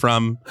comes to us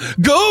from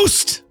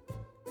Ghost!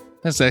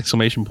 That's an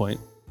exclamation point.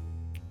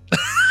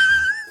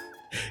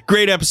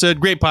 Great episode,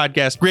 great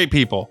podcast, great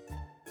people.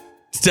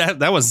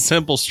 That was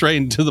simple, straight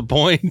and to the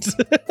point.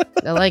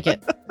 I like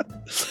it.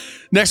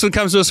 Next one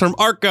comes to us from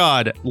Arc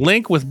God.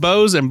 Link with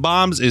bows and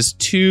bombs is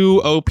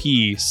too OP.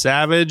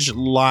 Savage,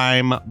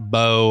 lime,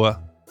 bow,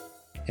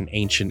 and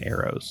ancient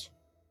arrows.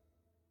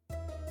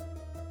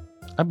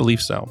 I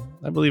believe so.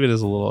 I believe it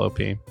is a little OP.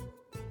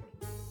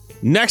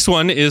 Next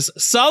one is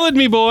Solid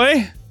Me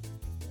Boy.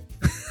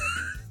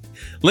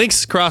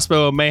 Link's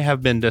Crossbow may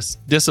have been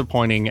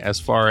disappointing as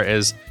far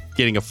as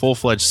getting a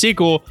full-fledged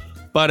sequel,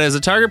 but as a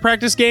target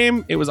practice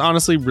game, it was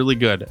honestly really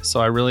good. So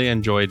I really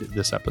enjoyed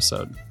this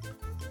episode.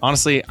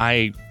 Honestly,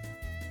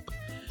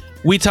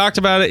 we talked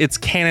about it. It's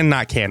canon,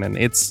 not canon.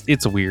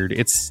 It's weird.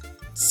 It's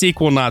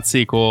sequel, not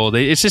sequel.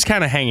 It's just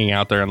kind of hanging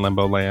out there in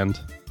limbo land.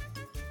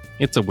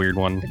 It's a weird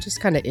one. It just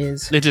kind of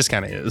is. It just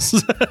kind of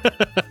is.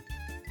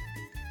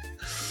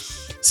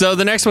 So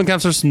the next one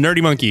comes from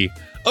Nerdy Monkey.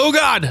 Oh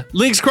God,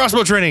 Link's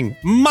Crossbow Training,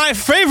 my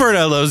favorite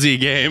LOZ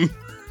game.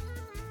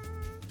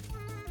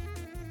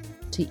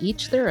 To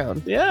each their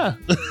own. Yeah.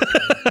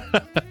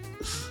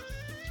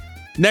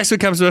 Next one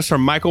comes to us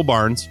from Michael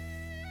Barnes.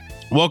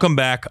 Welcome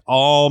back,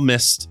 all.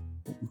 Missed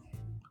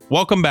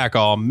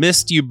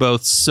you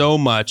both so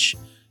much.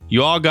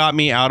 You all got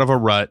me out of a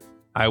rut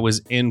I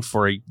was in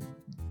for a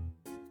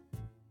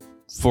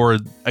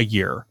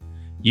year.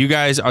 You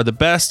guys are the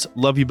best.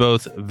 Love you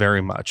both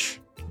very much.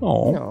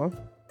 Oh.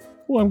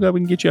 Well, I'm glad we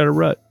can get you out of a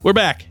rut. We're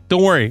back.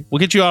 Don't worry. We'll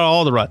get you out of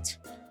all the ruts.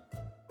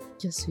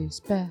 Guess who's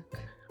back?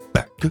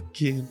 Back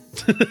again.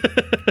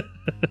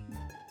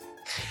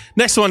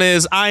 Next one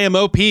is I Am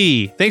OP.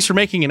 Thanks for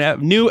making a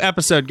new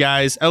episode,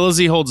 guys.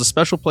 LOZ holds a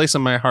special place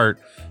in my heart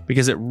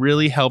because it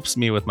really helps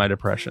me with my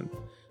depression.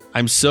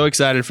 I'm so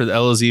excited for the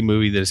LOZ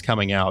movie that is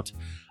coming out.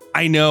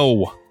 I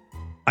know.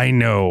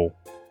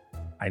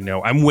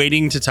 I'm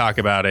waiting to talk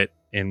about it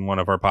in one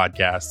of our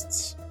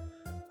podcasts.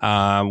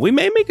 We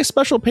may make a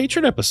special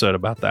patron episode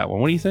about that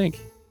one. What do you think?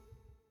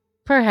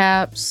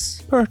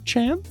 Perhaps.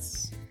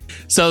 Perchance.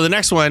 So the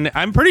next one,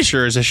 I'm pretty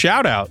sure, is a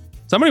shout out.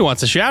 Somebody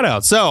wants a shout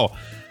out. So,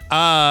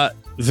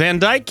 Van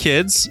Dyke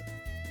kids,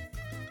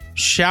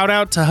 shout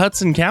out to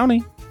Hudson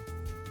County.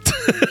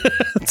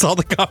 That's all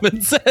the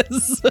comment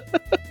says.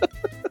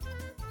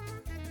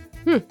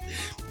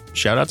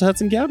 Shout out to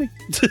Hudson County.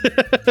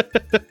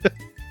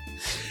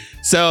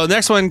 So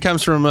next one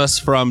comes from us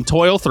from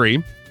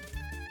Toil3.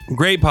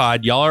 Great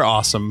pod. Y'all are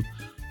awesome.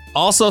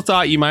 Also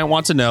thought you might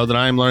want to know that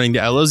I am learning the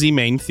LOZ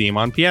main theme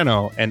on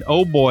piano. And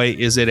oh boy,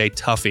 is it a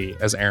toughie,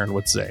 as Aaron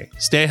would say.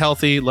 Stay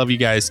healthy. Love you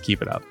guys.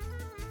 Keep it up.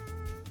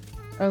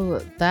 Oh,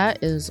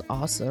 that is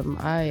awesome.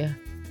 I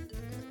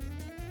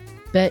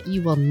bet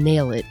you will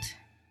nail it.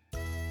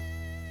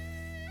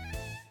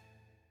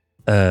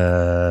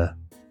 I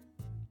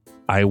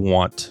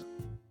want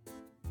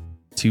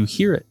to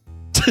hear it.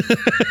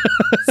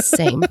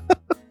 Same.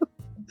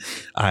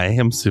 I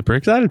am super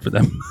excited for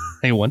them.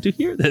 I want to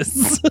hear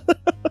this.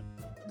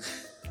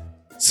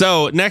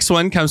 So next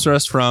one comes to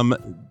us from,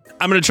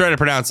 I'm going to try to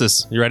pronounce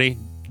this. You ready?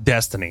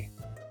 Destiny.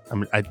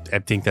 I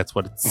think that's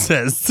what it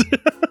says.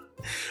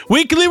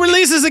 Weekly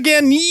releases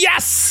again.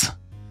 Yes.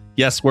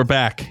 Yes, we're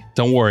back.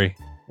 Don't worry.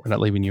 We're not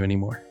leaving you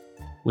anymore.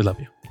 We love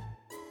you.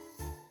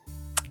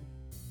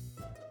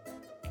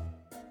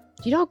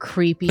 Do you know how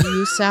creepy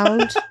you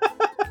sound?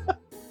 I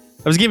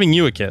was giving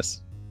you a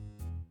kiss.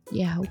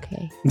 Yeah,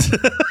 okay.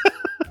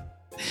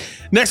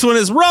 Next one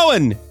is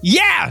Rowan.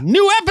 Yeah,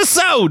 new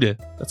episode.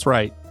 That's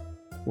right.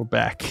 We're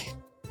back.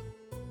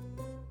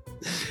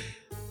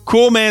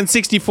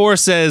 Coolman64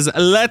 says,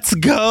 let's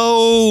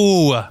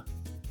go.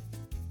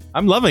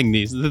 I'm loving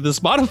these. The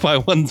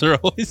Spotify ones are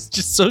always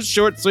just so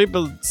short, sweet,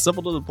 but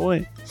simple to the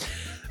point.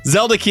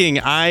 Zelda King,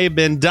 I've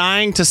been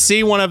dying to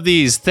see one of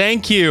these.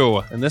 Thank you.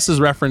 And this is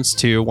reference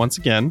to, once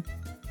again,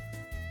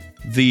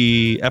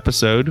 the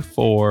episode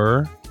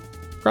for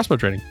crossbow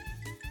training.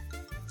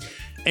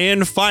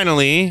 And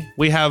finally,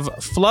 we have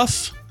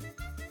Frulf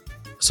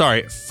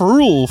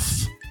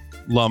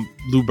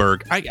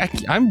Luberg.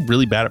 I'm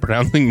really bad at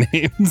pronouncing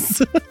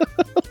names.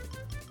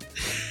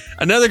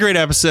 Another great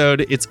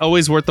episode. It's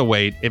always worth the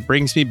wait. It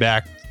brings me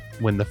back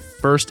when the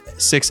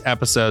first 6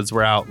 episodes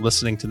were out,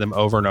 listening to them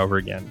over and over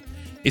again.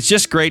 It's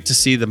just great to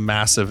see the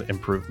massive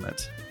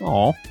improvement.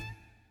 Aw,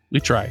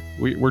 we try.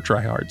 We're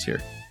tryhards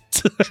here.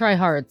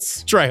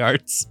 Tryhards.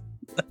 Tryhards.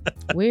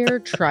 We're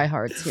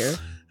tryhards here.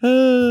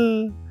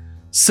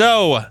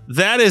 So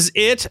that is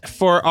it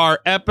for our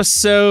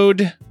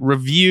episode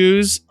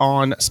reviews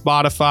on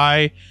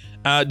Spotify.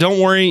 Don't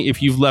worry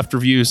if you've left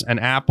reviews on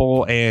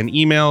Apple and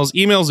emails.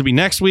 Emails will be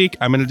next week.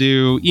 I'm going to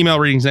do email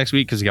readings next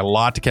week because we got a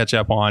lot to catch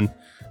up on.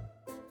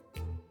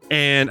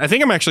 And I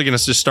think I'm actually going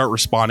to just start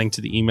responding to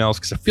the emails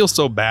because I feel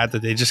so bad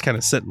that they just kind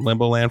of sit in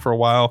limbo land for a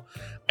while.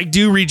 I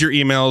do read your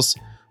emails.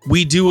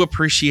 We do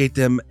appreciate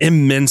them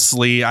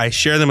immensely. I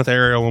share them with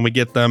Ariel when we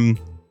get them.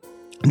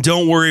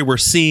 Don't worry, we're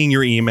seeing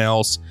your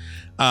emails.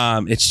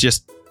 It's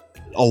just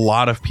a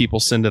lot of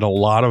people send in a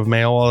lot of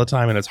mail all the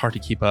time, and it's hard to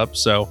keep up.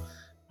 So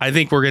I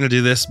think we're going to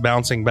do this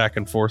bouncing back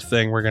and forth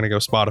thing. We're going to go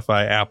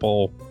Spotify,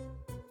 Apple,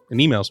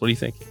 and emails. What do you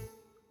think?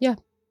 Yeah.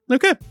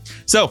 Okay.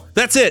 So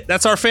that's it.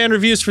 That's our fan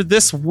reviews for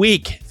this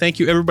week. Thank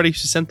you, everybody who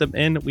sent them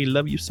in. We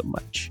love you so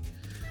much.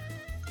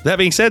 That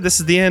being said, this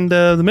is the end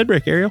of the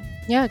mid-break, Ariel.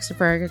 Yeah, except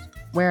for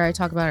where I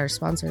talk about our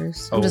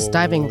sponsors. I'm just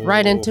diving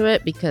right into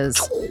it because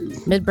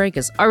mid-break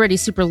is already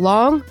super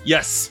long.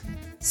 Yes.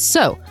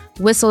 So,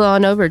 whistle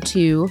on over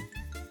to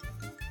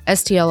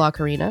STL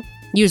Ocarina.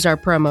 Use our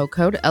promo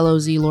code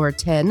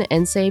LOZLore10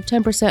 and save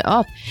 10%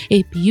 off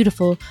a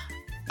beautiful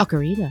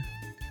ocarina.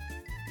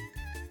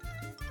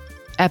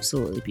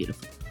 Absolutely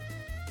beautiful.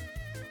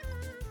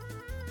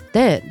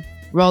 Then,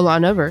 roll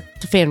on over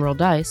to FanRoll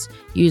Dice.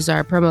 Use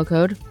our promo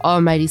code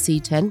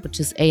AlmightyC10, which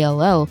is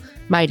ALL,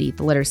 Mighty,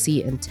 the letter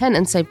C, and 10,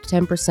 and save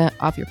 10%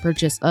 off your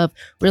purchase of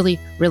really,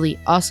 really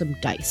awesome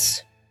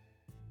dice.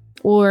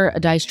 Or a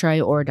dice tray,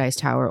 or a dice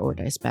tower, or a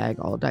dice bag,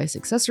 all dice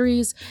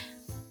accessories.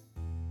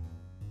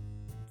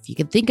 If you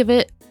can think of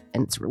it,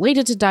 and it's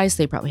related to dice,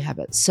 they probably have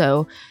it.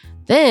 So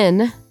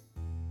then,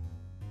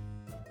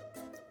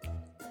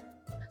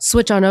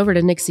 switch on over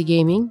to Nixie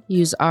Gaming.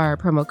 Use our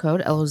promo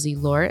code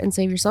LOZLore and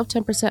save yourself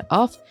 10%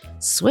 off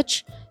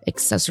Switch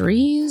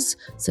accessories,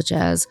 such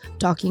as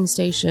docking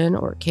station,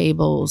 or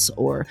cables,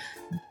 or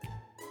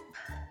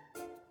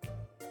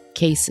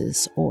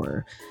cases,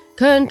 or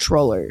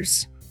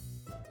controllers.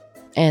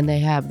 And they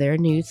have their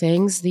new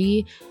things,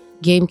 the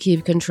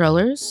GameCube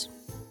controllers.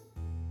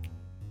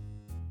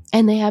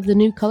 And they have the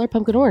new color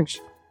pumpkin orange.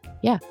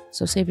 Yeah,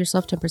 so save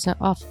yourself 10%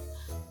 off.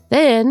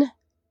 Then,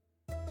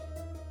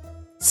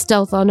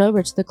 stealth on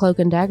over to the Cloak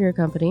and Dagger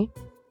Company.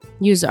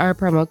 Use our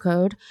promo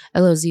code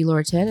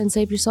LOZLore10 and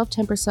save yourself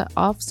 10%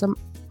 off some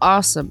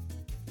awesome,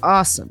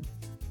 awesome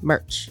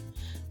merch.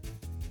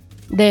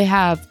 They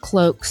have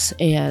cloaks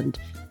and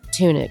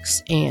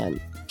tunics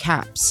and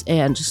caps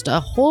and just a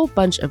whole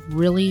bunch of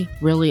really,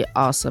 really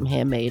awesome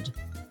handmade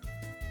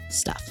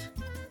stuff.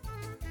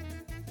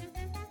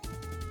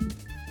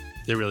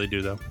 They really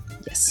do, though.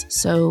 Yes,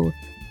 so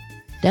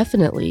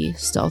definitely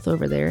stealth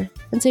over there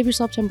and save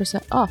yourself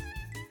 10% off.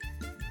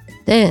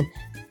 Then,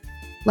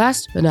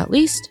 last but not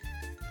least,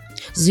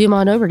 zoom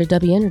on over to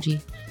W Energy.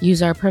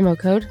 Use our promo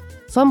code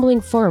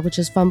FUMBLING4, which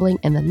is fumbling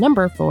and the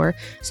number 4.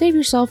 Save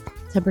yourself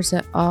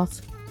 10%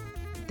 off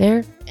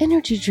their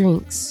energy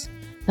drinks.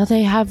 Now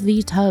they have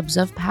the tubs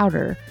of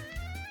powder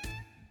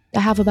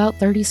that have about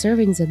 30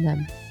 servings in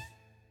them.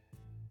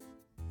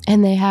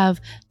 And they have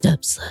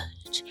Dub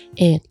Sludge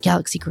and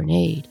Galaxy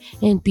Grenade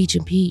and Beach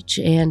and Peach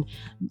and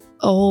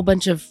a whole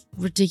bunch of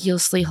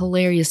ridiculously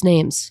hilarious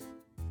names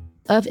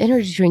of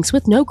energy drinks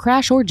with no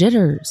crash or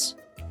jitters.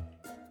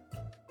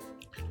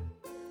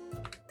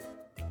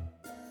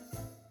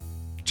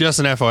 Just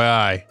an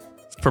FYI,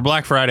 for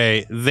Black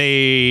Friday,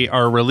 they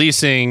are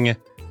releasing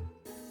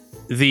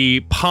the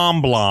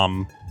Palm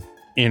Blom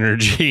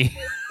Energy.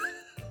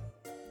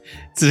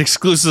 It's an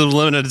exclusive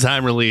limited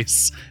time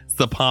release. It's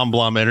the Palm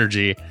Blom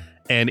Energy.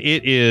 And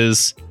it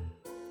is,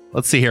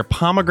 let's see here,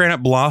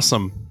 Pomegranate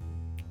Blossom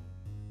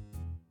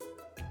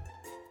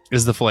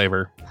is the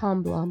flavor.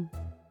 Palm Blom.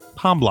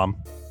 Palm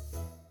Blom.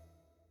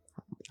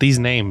 These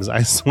names,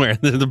 I swear,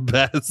 they're the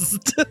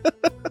best.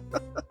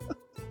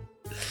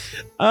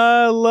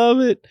 I love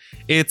it.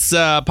 It's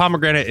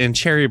pomegranate and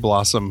cherry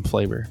blossom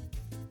flavor.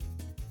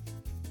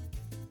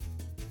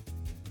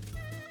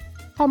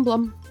 Plum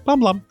blum. Blum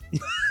blum.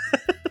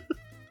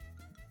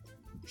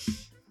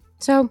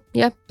 So,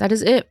 yeah, that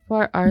is it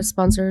for our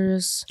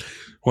sponsors.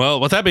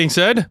 Well, with that being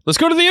said, let's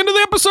go to the end of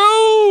the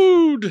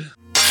episode.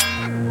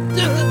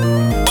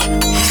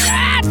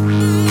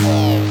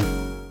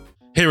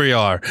 Here we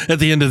are at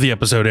the end of the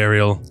episode,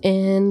 Ariel.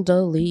 And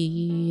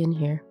Dolly in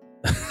here.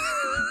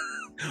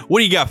 What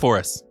do you got for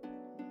us?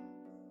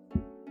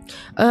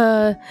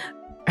 Are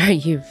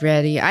you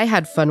ready? I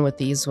had fun with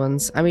these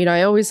ones. I mean,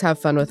 I always have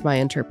fun with my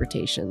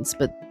interpretations,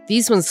 but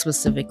these ones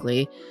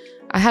specifically,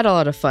 I had a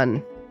lot of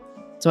fun.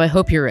 So I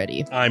hope you're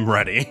ready. I'm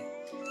ready.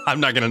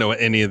 I'm not going to know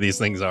what any of these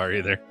things are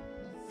either.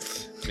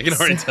 I can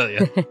already tell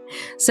you.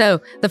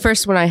 So the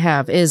first one I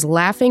have is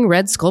Laughing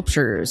Red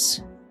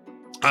Sculptures.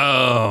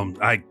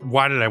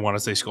 Why did I want to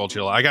say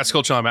Skullchilla? I got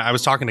Skullchilla. I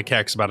was talking to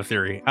Kex about a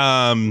theory.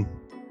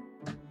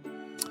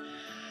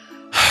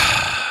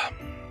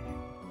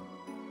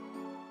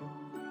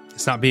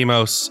 It's not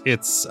Beamos.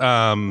 It's the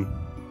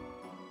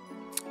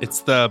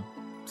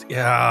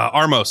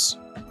Armos.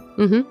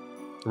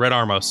 Mm-hmm. Red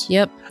Armos.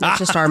 Yep, that's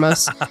just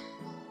Armos.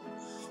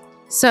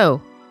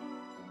 So,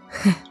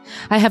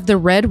 I have the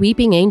Red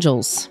Weeping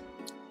Angels.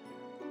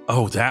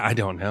 Oh, that I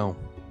don't know.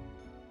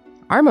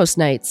 Armos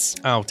Knights.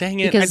 Oh, dang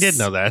it. Because I did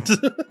know that.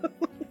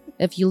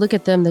 If you look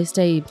at them, they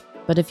stay,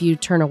 but if you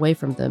turn away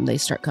from them, they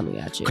start coming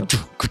at you.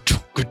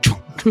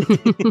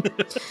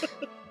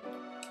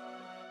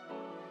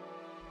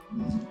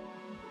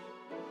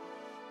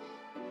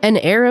 An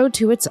arrow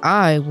to its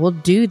eye will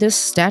do this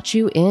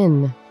statue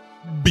in.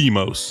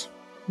 Beamos.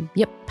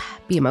 Yep,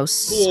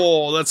 Beamos.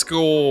 Oh, that's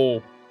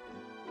cool.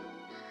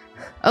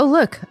 Oh,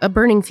 look, a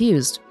burning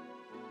fused.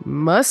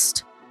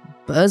 Must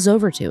buzz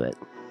over to it.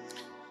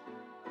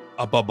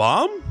 A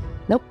bomb?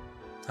 Nope.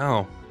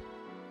 Oh.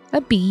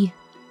 A bee.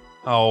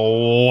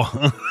 Oh.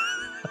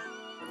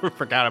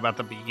 Forgot about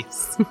the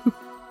bees.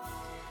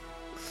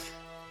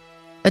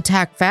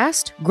 Attack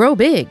fast, grow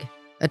big.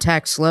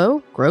 Attack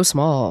slow, grow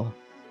small.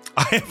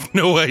 I have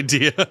no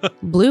idea.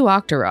 Blue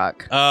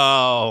Octorok.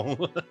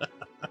 Oh.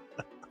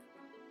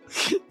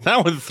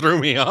 That one threw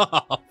me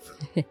off.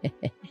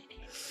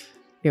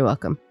 You're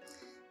welcome.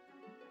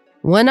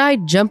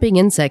 One-eyed jumping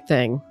insect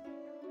thing.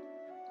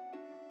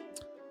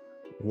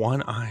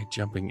 One-eyed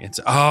jumping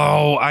insect.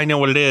 Oh, I know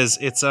what it is.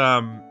 It's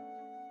they're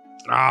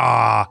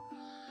not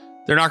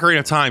Ocarina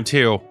of Time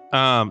too.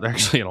 They're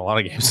actually in a lot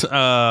of games.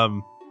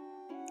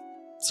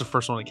 It's the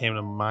first one that came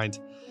to my mind.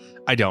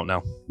 I don't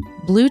know.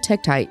 Blue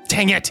Tektite.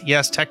 Dang it!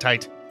 Yes,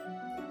 Tektite.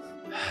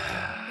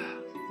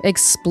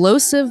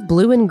 Explosive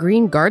blue and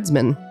green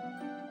guardsman.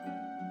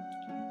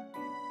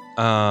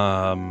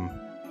 Dang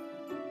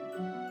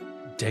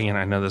it!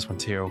 I know this one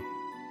too.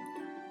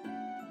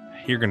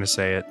 You're gonna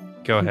say it.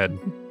 Go ahead.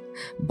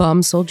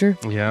 Bomb soldier.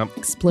 Yep.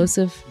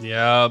 Explosive.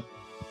 Yep.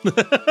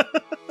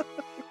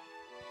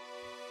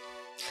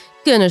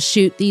 Gonna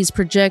shoot these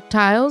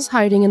projectiles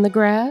hiding in the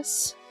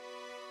grass.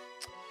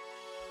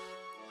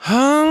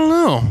 I don't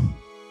know.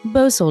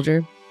 Bow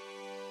soldier.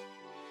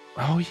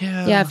 Oh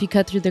yeah. Yeah, if you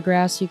cut through the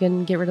grass, you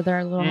can get rid of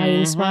their little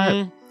hiding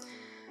spot.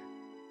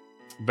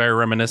 Very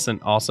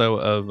reminiscent also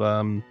of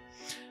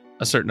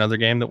a certain other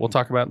game that we'll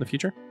talk about in the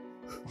future.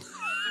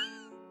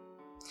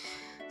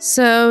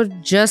 So,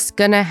 just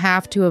gonna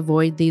have to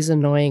avoid these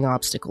annoying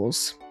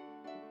obstacles.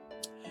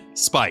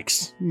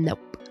 Spikes.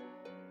 Nope.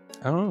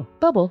 Oh.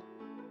 Bubble.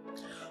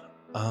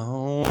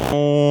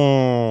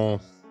 Oh.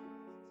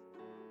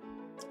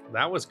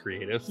 That was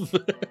creative.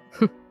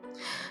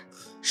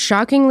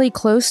 Shockingly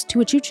close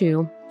to a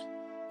choo-choo.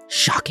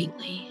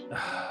 Shockingly.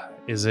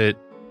 Is it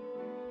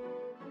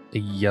a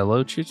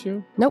yellow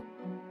choo-choo? Nope.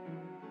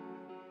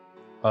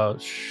 A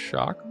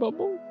shock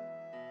bubble?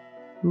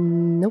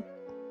 Nope.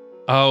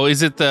 Oh,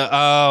 is it the...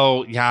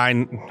 Oh, yeah, I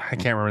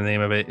can't remember the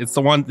name of it. It's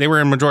the one... They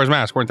were in Majora's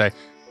Mask, weren't they?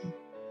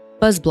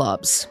 Buzz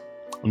blobs.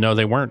 No,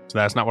 they weren't.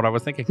 That's not what I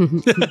was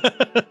thinking.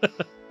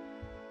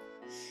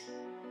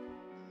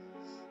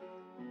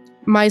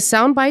 My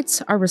sound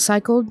bites are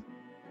recycled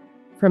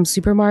from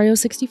Super Mario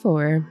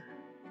 64.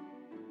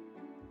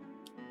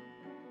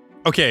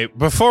 Okay,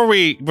 before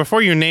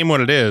you name what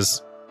it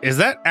is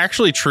that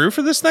actually true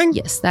for this thing?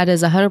 Yes, that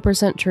is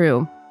 100%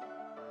 true.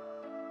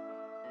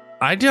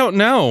 I don't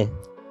know.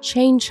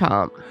 Chain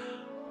Chomp.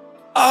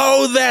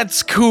 Oh,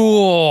 that's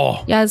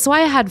cool. Yeah, that's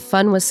why I had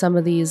fun with some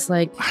of these.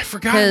 Like, I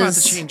forgot about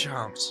the Chain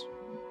Chomps.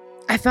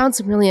 I found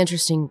some really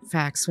interesting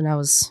facts when I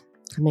was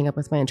coming up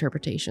with my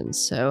interpretations.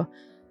 So,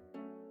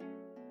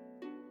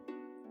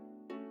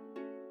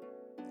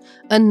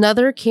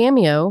 another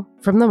cameo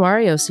from the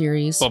Mario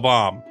series.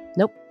 Bomb.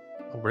 Nope.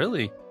 Oh,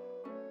 really?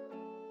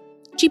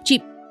 Cheep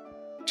Cheep.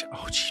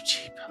 Oh,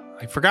 cheap.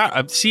 I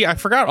forgot. See, I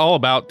forgot all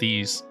about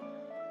these.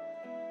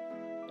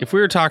 If we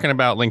were talking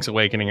about Link's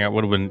Awakening, it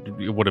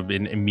would have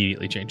been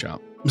immediately Chain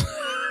Chomp.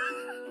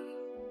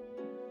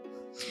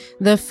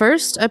 The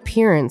first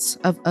appearance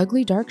of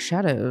ugly dark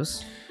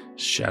shadows.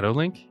 Shadow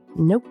Link?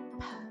 Nope.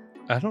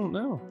 I don't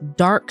know.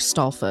 Dark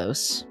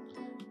Stalfos.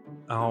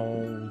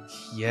 Oh,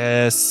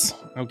 yes.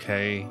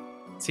 Okay.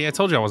 See, I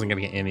told you I wasn't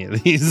going to get any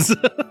of these.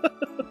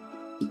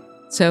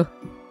 So,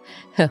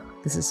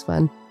 this is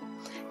fun.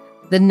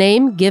 The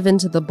name given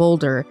to the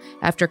boulder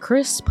after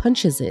Chris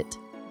punches it.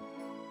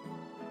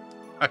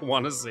 I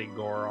want to say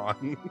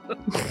Goron.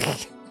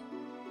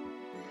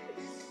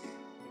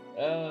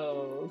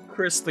 Oh,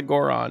 Chris the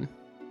Goron.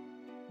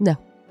 No.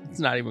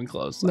 It's not even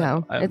close.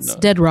 No, I have it's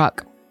Dead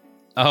Rock.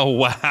 Oh,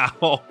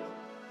 wow.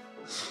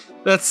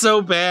 That's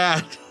so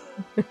bad.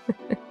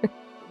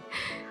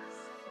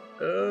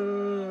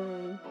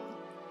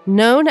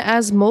 Known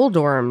as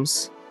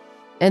Moldorms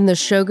in the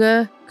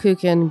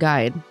Shogakukan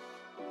Guide.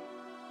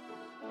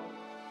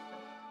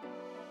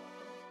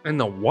 And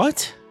the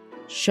what?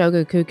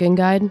 Shogakukan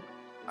Guide.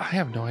 I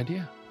have no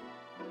idea.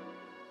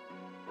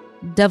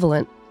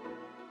 Devilant.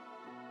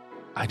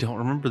 I don't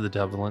remember the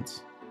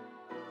Devilants.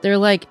 They're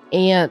like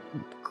ant,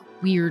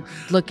 weird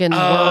looking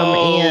worm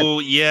ant. Oh,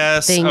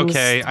 yes. things,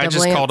 Okay. I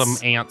just called them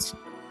Devilants. ants.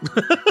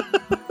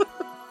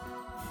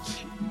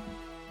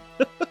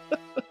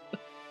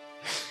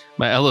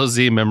 My LOZ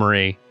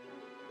memory.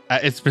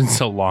 It's been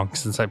so long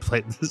since I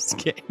played this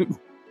game.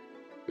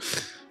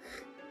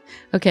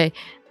 Okay.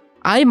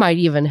 I might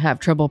even have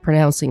trouble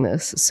pronouncing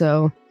this,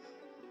 so.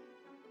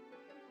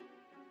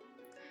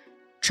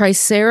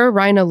 Tricera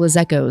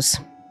rhinolizecos.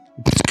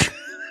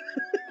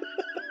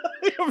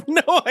 I have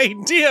no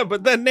idea,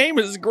 but the name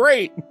is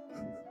great.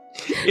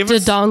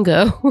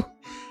 Dodongo.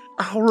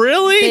 Oh,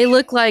 really? They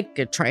look like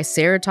a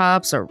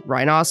triceratops, a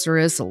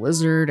rhinoceros, a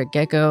lizard, a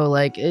gecko.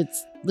 Like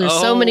there's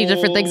so many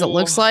different things it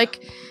looks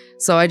like.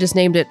 So I just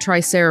named it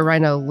Tricera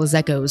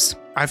rhinolizecos.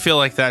 I feel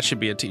like that should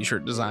be a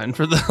t-shirt design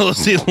for the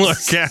LOZ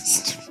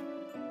Lorecast.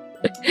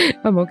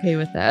 I'm okay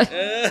with that.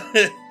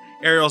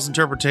 Ariel's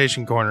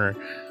Interpretation Corner.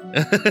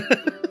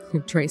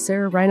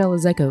 Tricera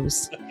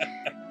rhinolizecos.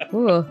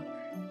 Ugh.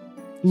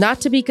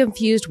 Not to be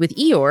confused with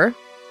Eeyore.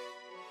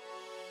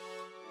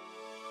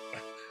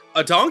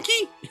 A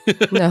donkey?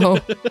 No.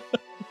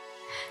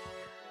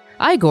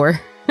 Igor.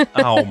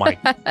 Oh my.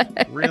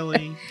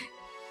 Really?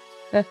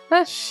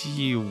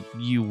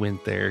 You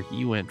went there.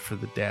 You went for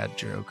the dad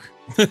joke.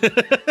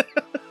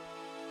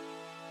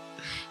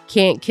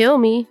 Can't kill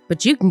me,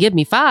 but you can give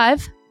me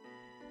 5.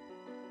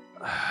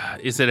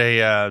 Is it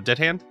a dead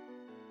hand?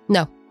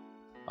 No.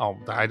 Oh,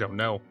 I don't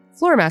know.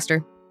 Floor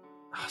Master.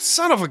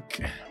 Son of a...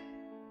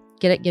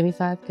 Get it? Give me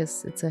 5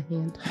 because it's a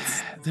hand.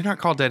 They're not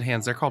called dead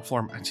hands. They're called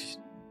floor...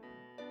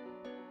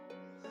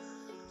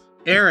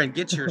 Aaron,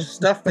 get your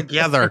stuff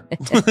together.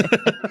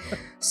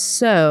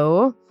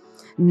 So,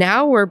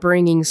 now we're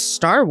bringing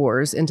Star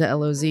Wars into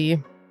LOZ.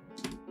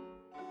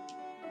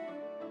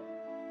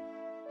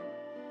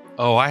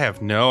 Oh, I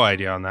have no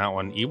idea on that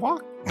one.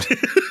 Ewok?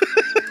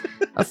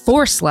 A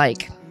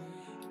Force-like.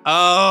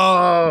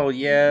 Oh,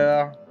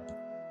 yeah.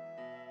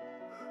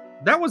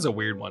 That was a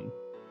weird one.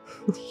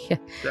 Yeah.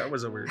 That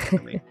was a weird one to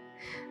me.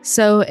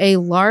 So, a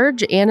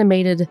large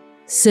animated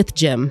Sith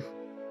gem.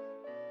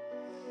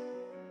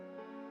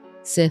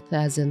 Sith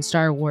as in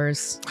Star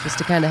Wars, just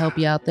to kind of help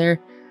you out there.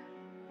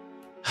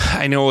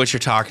 I know what you're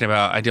talking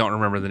about. I don't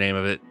remember the name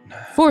of it.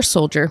 Force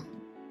Soldier.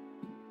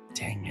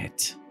 Dang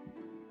it.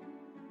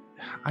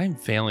 I'm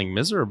failing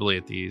miserably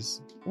at these.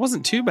 It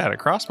wasn't too bad at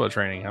crossbow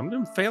training.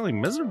 I'm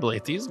failing miserably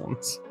at these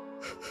ones.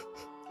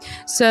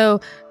 So,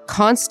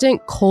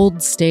 constant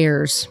cold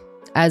stares,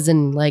 as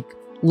in like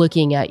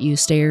looking at you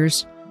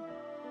stares.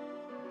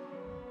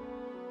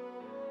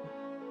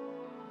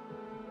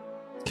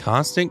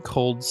 Constant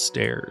cold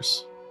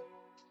stares.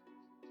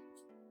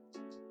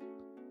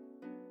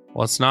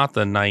 Well, it's not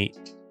the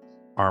Night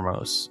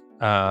Armos.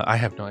 I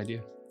have no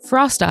idea.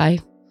 Frost Eye.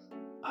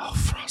 Oh,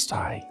 Frost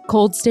Eye.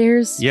 Cold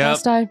stares. Yep.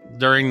 Frost Eye.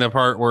 During the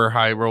part where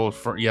High rolled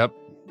for... Yep.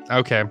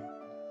 Okay.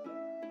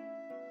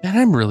 Man,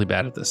 I'm really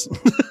bad at this.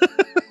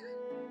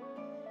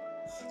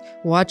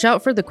 Watch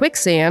out for the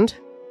quicksand.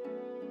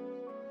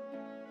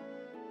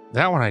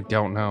 That one I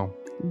don't know.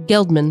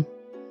 Geldman.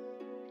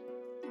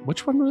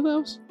 Which one were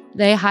those?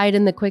 They hide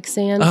in the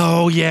quicksand.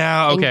 Oh,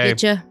 yeah. And Okay.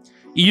 get ya.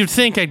 You'd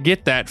think I'd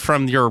get that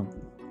from your...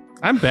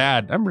 I'm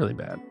bad. I'm really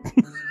bad.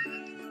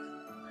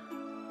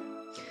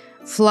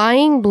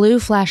 Flying blue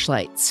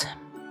flashlights.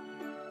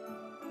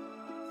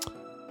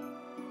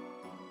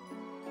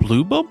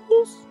 Blue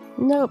bubbles?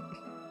 Nope.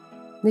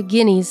 The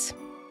guineas.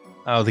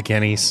 Oh, the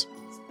guineas.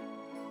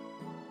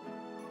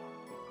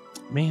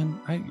 Man,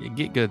 I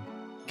get good.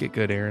 Get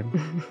good,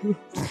 Aaron.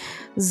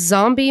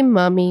 Zombie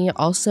mummy,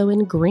 also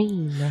in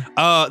green.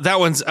 That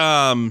one's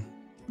Oh,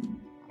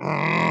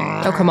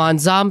 come on.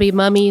 Zombie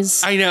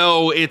mummies. I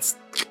know,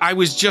 I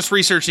was just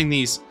researching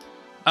these.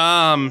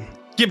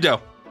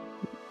 Gibdo.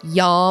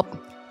 Yup.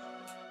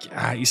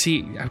 You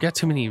see, I've got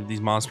too many of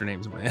these monster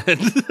names in my head.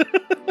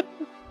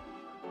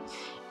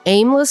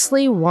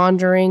 Aimlessly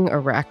wandering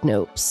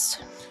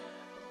arachnopes.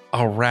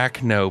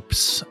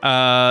 Arachnopes.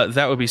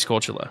 That would be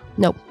Skulltula.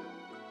 Nope.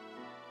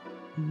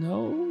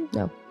 No?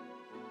 No.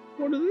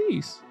 What are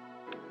these?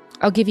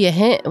 I'll give you a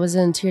hint. It was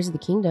in Tears of the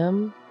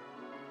Kingdom.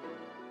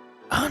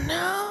 Oh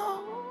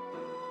no!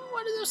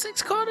 What are those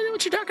things called? I know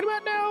what you're talking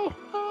about now.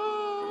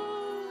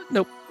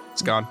 Nope,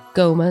 it's gone.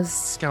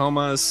 Gomas.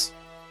 Gomas.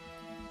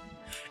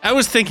 I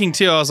was thinking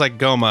too. I was like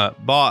Goma.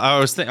 What I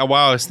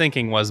was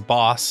thinking was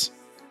boss.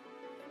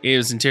 It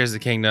was in Tears of the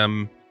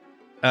Kingdom,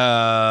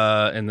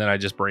 and then I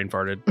just brain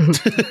farted.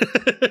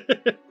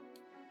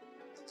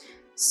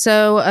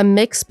 So a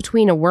mix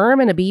between a worm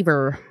and a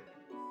beaver.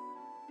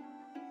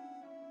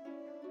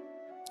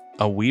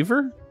 A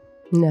weaver?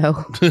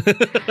 No.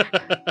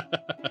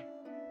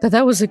 But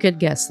that was a good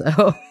guess,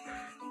 though.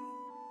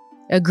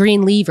 A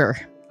green lever.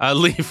 A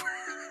lever.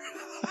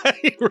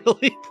 I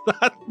really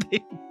thought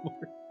they were.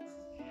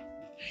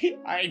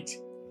 I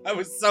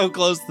was so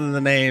close to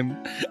the name.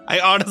 I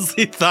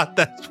honestly thought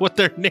that's what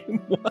their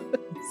name was.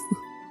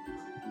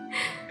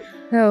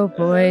 Oh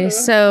boy.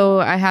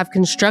 So I have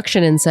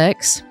construction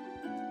insects.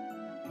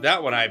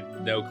 That one I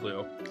have no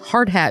clue.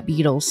 Hard hat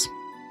beetles.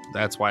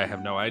 That's why I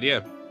have no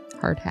idea.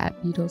 Hard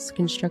hat beetles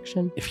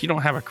construction. If you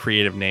don't have a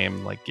creative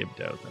name like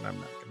Gibdo, then I'm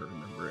not going to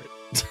remember it.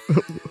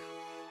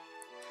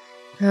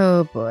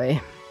 Oh boy.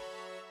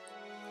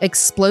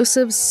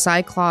 Explosive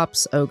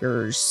cyclops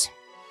ogres.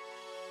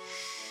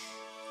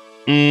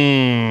 No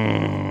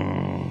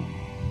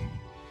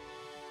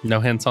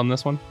hints on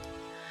this one?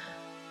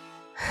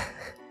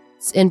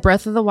 It's in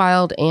Breath of the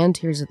Wild and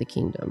Tears of the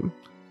Kingdom.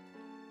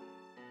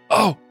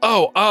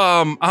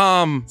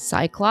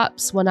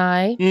 Cyclops, one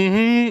eye.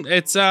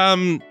 It's,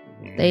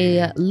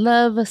 They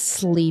love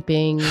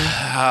sleeping.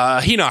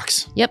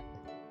 Hinox. Yep.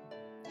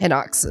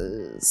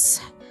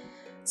 Hinoxes.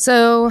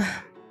 So,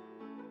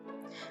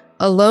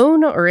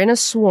 alone or in a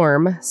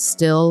swarm,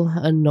 still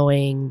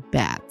annoying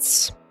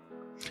bats.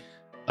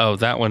 Oh,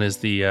 that one is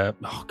the, oh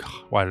God,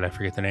 why did I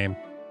forget the name?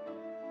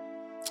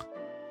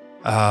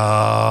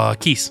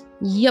 Keys.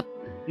 Yep.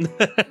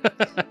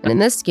 And in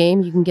this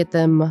game, you can get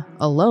them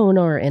alone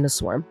or in a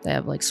swarm. They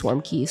have like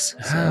swarm keys.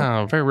 So.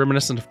 Oh, very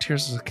reminiscent of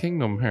Tears of the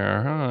Kingdom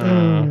here,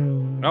 huh?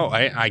 Oh,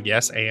 I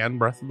guess, and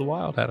Breath of the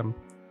Wild had them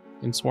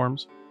in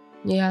swarms.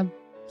 Yeah.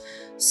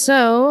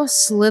 So,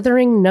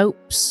 slithering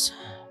nopes.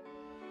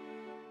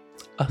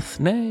 A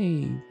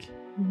snake.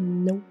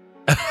 Nope.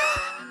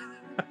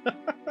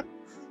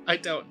 I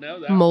don't know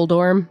that.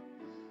 Moldorm.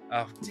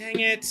 Oh, dang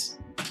it.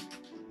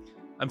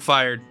 I'm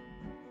fired.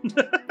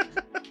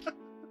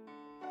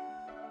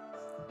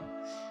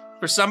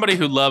 For somebody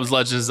who loves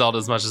Legend of Zelda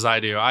as much as I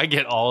do, I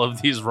get all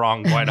of these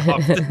wrong quite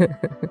often.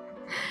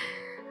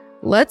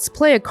 Let's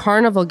play a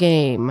carnival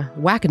game.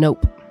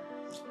 Whack-a-nope.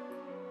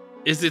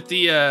 Is it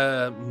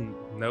the,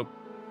 nope.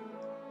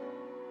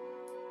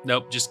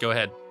 Nope, just go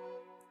ahead.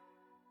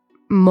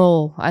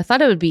 Mole. I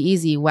thought it would be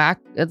easy.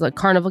 It's a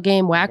carnival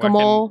game.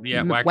 Whack-a-mole.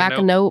 Yeah,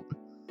 Whack-a-nope.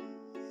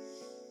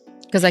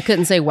 Because I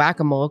couldn't say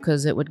whack-a-mole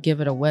because it would give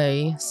it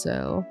away,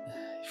 so.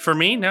 For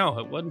me, no,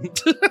 it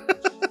wouldn't.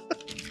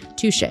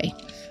 Touche.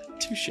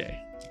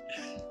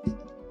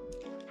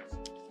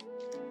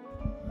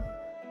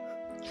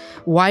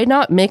 Why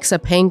not mix a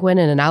penguin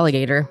and an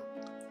alligator?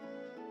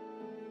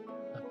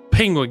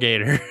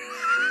 Penguigator.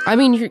 I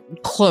mean, you're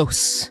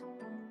close.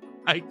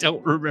 I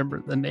don't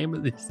remember the name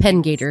of this.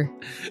 Pengator.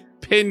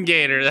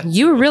 Pengator.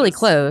 You were really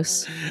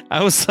close.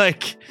 I was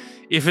like,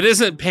 if it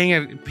isn't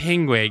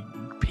Penguator,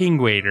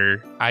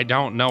 I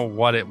don't know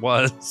what it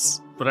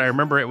was. But I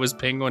remember it was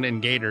penguin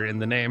and gator in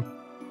the name.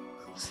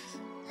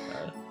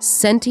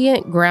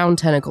 Sentient ground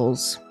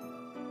tentacles.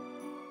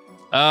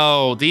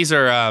 Oh, these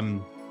are, I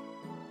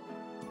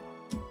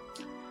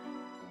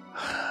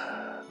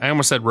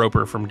almost said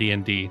Roper from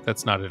D&D.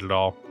 That's not it at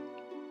all.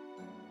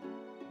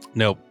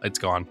 Nope, it's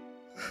gone.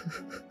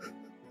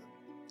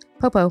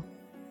 Popo.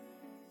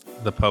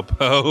 The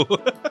Popo.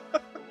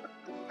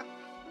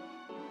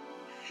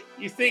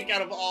 You think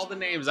out of all the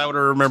names, I would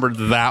have remembered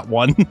that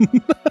one.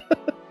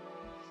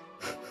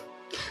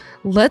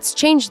 Let's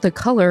change the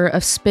color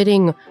of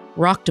spitting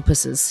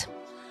roctopuses.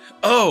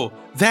 Oh,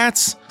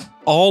 that's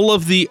all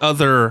of the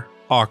other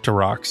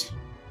Octoroks.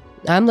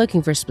 I'm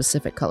looking for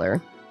specific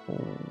color.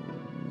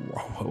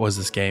 What was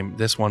this game?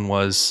 This one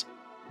was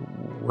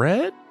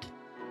red?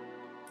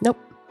 Nope.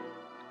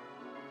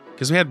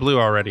 Because we had blue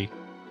already.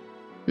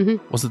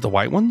 Mm-hmm. Was it the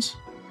white ones?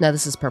 No,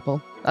 this is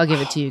purple. I'll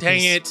give it to you.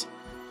 Dang it.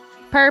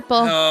 Purple.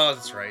 Oh,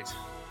 that's right.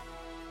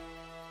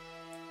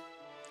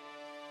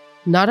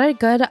 Not a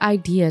good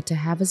idea to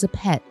have as a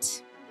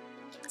pet.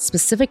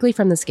 Specifically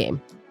from this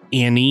game.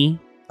 Any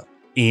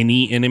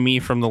enemy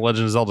from the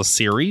Legend of Zelda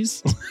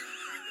series?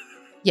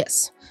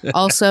 Yes.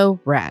 Also,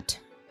 rat.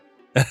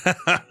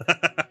 I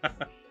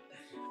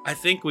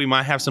think we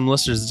might have some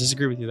listeners that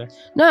disagree with you there.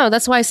 No,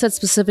 that's why I said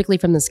specifically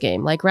from this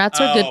game. Like, rats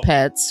are good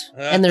pets,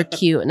 and they're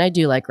cute, and I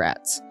do like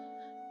rats.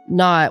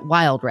 Not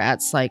wild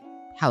rats, like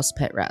house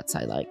pet rats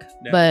I like.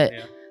 No, but,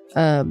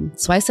 yeah.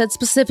 So I said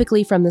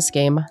specifically from this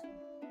game.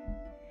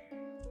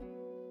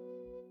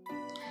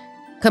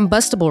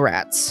 Combustible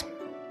rats.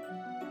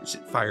 Is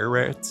it fire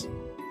rats?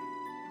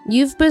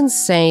 You've been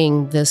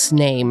saying this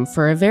name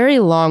for a very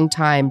long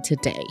time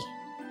today.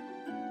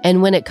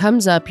 And when it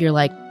comes up, you're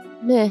like,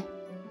 meh.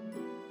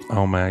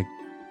 Oh my.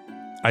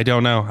 I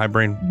don't know. I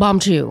brain.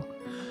 Bombchu.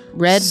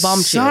 Red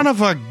Bombchu. Son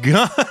of a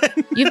gun.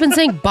 You've been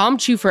saying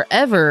Bombchu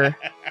forever.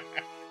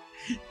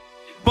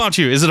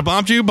 Bombchu. Is it a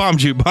Bombchu?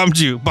 Bombchu.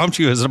 Bombchu.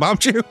 Bombchu. Is it a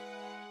Bombchu?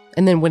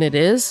 And then when it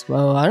is,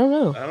 well, I don't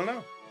know. I don't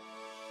know.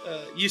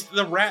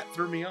 The rat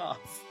threw me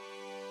off.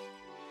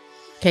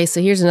 Okay,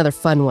 so here's another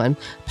fun one.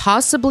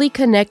 Possibly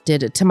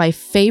connected to my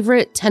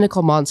favorite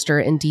tentacle monster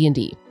in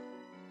D&D.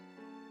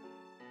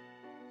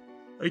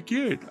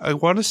 Again, I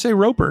want to say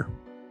Roper.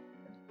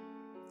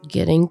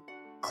 Getting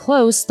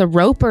close. The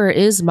Roper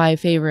is my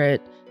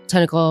favorite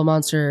tentacle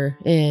monster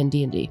in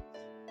D&D.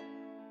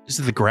 Is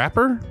it the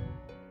Grapper?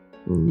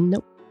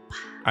 Nope.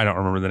 I don't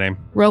remember the name.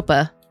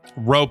 Ropa.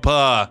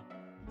 Ropa.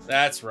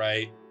 That's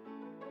right.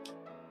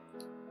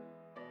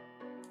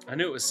 I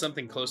knew it was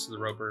something close to the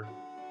Roper.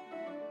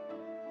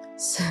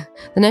 So,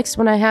 the next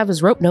one I have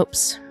is Rope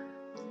Nopes.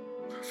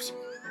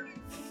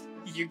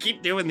 You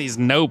keep doing these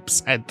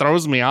nopes. It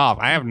throws me off.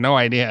 I have no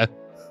idea.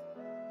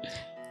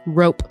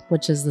 Rope,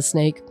 which is the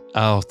snake.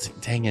 Oh,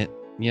 dang it.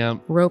 Yeah.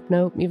 Rope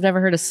Nope. You've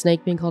never heard a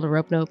snake being called a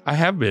Rope Nope? I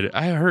have been.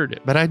 I heard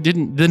it, but I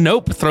didn't. The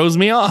nope throws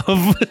me off.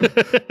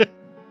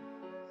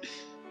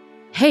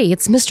 Hey,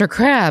 it's Mr.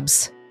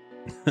 Krabs.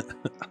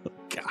 Oh,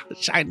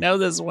 gosh, I know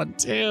this one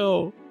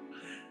too.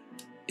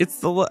 It's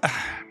the...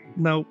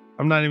 Nope,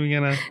 I'm not even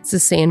gonna... It's a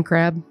sand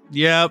crab.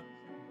 Yep.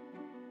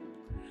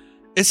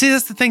 And see,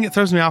 that's the thing that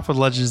throws me off with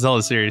Legend of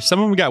Zelda series. Some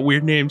of them got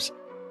weird names,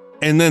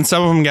 and then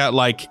some of them got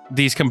like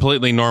these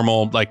completely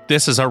normal, like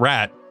this is a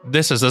rat,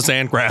 this is a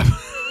sand crab.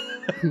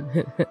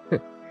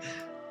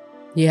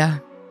 Yeah.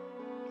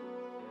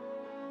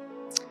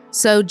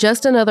 So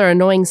just another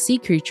annoying sea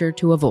creature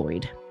to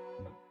avoid.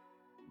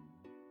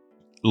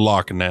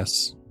 Loch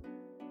Ness.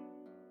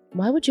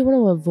 Why would you want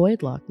to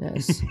avoid Loch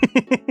Ness?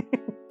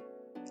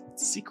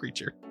 It's a sea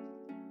creature.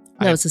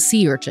 No, it's a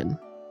sea urchin.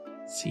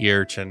 Sea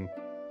urchin.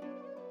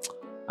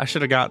 I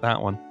should have got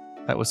that one.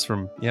 That was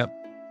from, yep.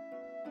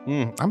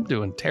 I'm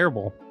doing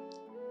terrible.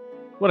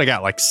 What, I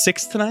got like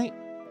 6 tonight?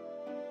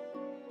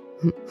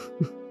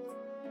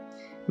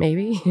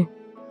 Maybe.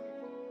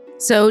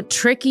 So,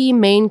 tricky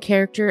main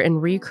character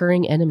and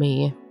recurring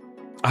enemy.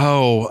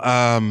 Oh,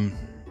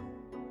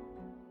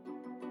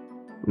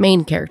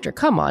 Main character,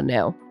 come on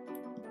now.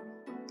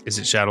 is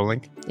it Shadow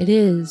Link? It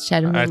is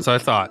Shadow Link. That's what I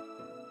thought.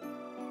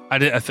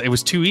 It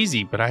was too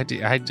easy, but I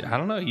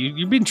don't know.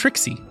 You're being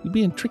tricksy. You're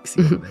being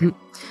tricksy.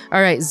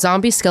 All right,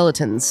 zombie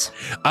skeletons.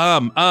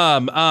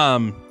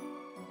 Stalfos.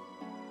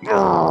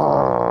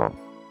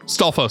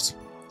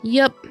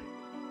 Yep.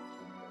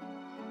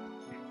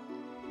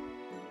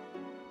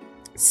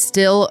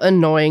 Still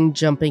annoying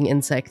jumping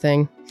insect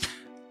thing.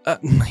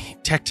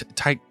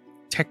 Tektite.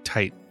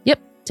 Yep,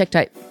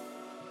 Tektite.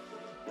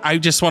 I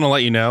just want to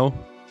let you know,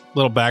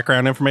 little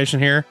background information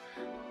here.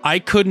 I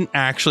couldn't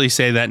actually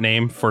say that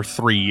name for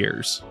 3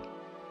 years.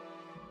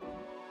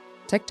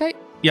 Tektite?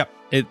 Yep.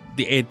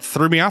 It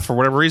threw me off for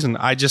whatever reason.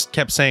 I just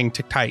kept saying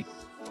tick-tight.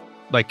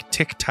 Like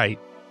tick-tight.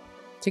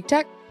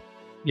 Tic-tac?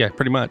 Yeah,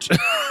 pretty much.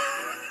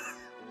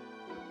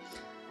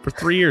 For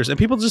 3 years. And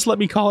people just let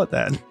me call it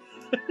that.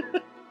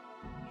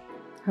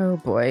 Oh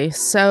boy.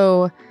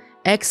 So,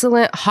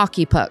 excellent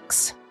hockey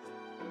pucks.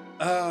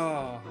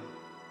 Oh.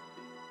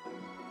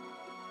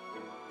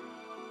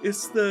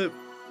 It's the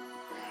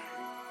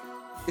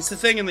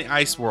thing in the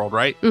ice world,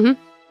 right?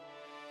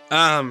 Mm-hmm.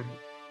 Um,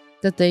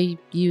 That they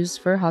use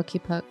for hockey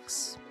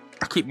pucks.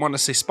 I keep wanting to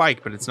say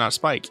Spike, but it's not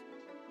Spike.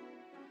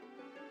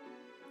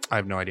 I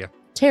have no idea.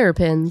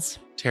 Terrapins.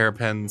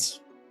 Terrapins.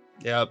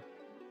 Yep.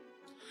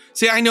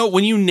 See, I know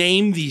when you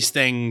name these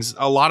things,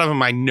 a lot of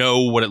them I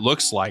know what it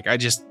looks like. I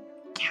just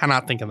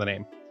cannot think of the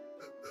name.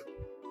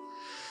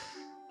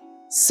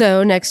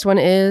 So, next one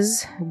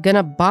is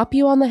gonna bop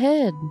you on the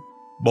head.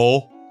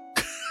 Bull.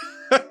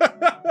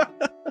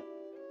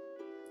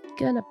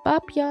 Gonna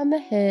bop you on the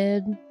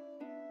head.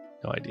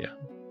 No idea.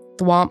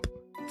 Thwomp.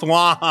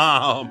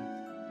 Thwomp.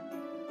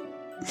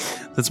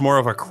 That's more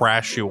of a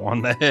crash you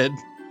on the head.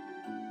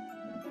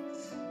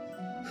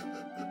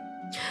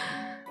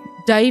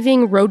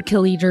 Diving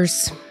roadkill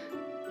eaters.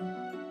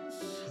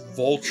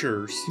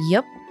 Vultures.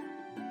 Yep.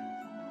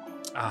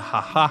 Ah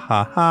ha ha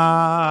ha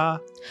ha.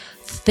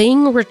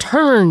 Thing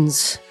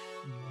returns.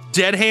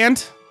 Dead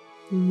Hand?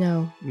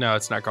 No. No,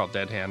 it's not called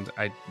Dead Hand.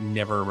 I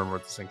never remember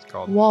what this thing's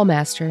called.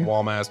 Wallmaster.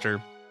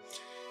 Wallmaster.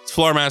 It's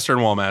Floormaster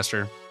and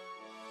Wallmaster.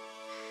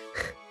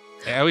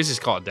 I always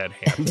just call it Dead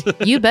Hand.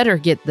 You better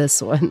get this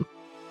one.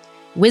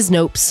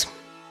 Wiznopes.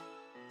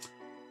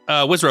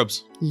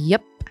 Wizrobes.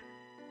 Yep.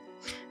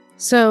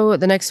 So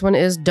the next one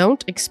is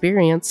don't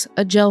experience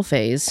a gel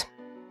phase.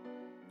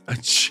 A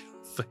chill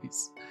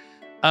face.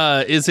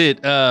 Is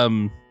it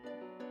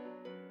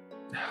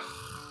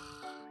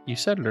you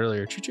said it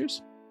earlier.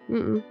 Choo-choos?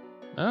 Mm-mm.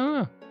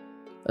 Ah.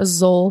 A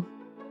Zol.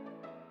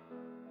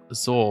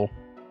 Zol.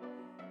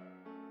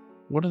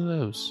 What are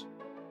those?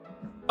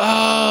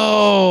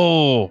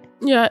 Oh!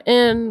 Yeah,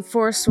 in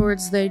Four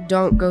Swords, they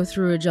don't go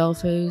through a gel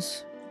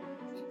phase.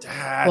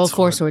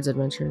 Four Swords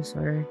Adventures,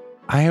 sorry.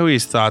 I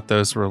always thought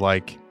those were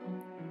like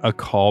a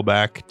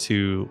callback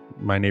to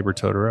My Neighbor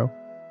Totoro?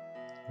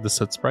 The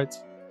Soot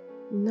Sprites?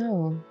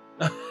 No.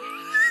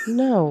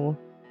 No.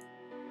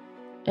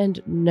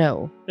 And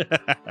no.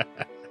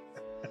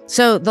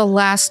 So the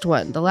last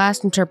one, the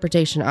last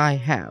interpretation I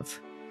have.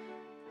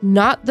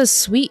 Not the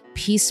sweet,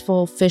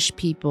 peaceful fish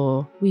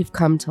people we've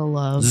come to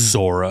love.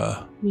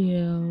 Zora.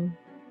 Yeah.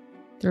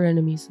 They're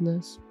enemies in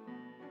this.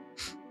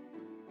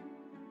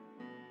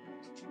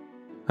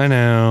 I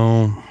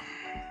know.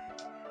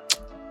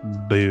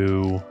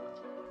 Boo.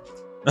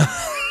 I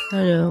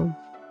know.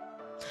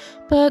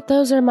 But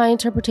those are my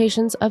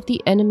interpretations of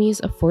the enemies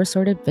of Four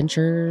Sword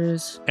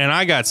Adventures. And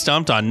I got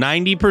stumped on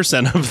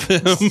 90% of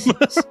them.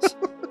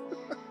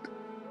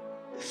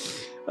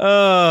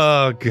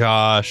 Oh,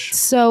 gosh.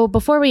 So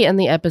before we end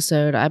the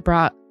episode, I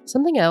brought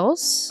something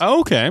else.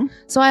 Okay.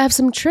 So I have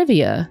some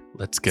trivia.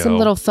 Let's go. Some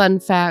little fun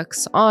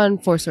facts on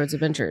Four Swords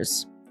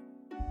Adventures.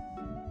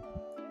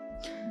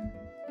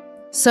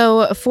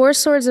 So Four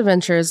Swords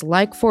Adventures,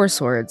 like Four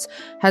Swords,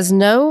 has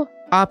no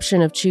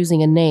option of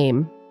choosing a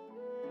name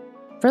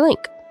for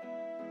Link.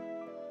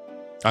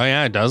 Oh,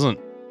 yeah, it doesn't.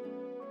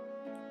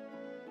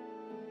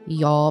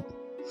 Yup.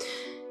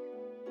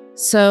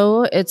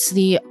 So it's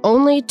the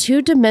only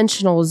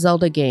two-dimensional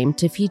Zelda game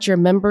to feature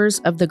members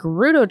of the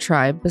Gerudo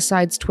tribe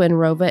besides Twin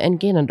Rova and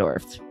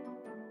Ganondorf.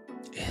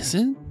 Is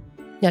it?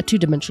 Yeah,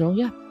 two-dimensional,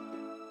 yeah.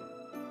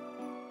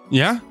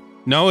 Yeah.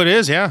 No, it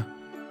is, yeah.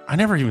 I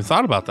never even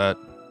thought about that.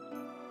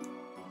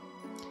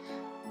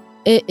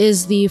 It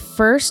is the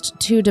first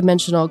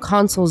two-dimensional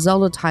console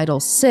Zelda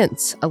title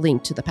since A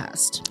Link to the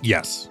Past.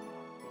 Yes.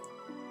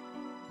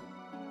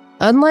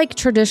 Unlike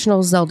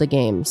traditional Zelda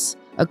games,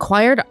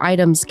 acquired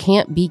items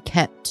can't be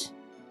kept.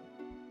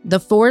 The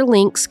 4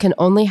 Links can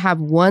only have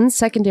one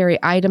secondary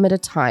item at a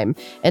time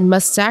and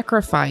must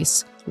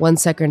sacrifice one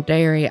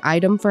secondary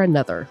item for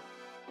another.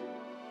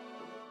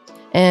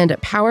 And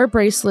power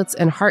bracelets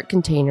and heart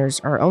containers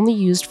are only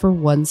used for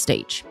one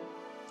stage.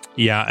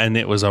 Yeah, and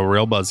it was a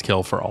real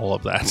buzzkill for all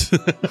of that.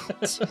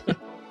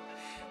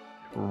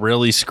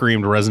 Really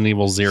screamed Resident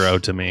Evil 0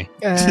 to me.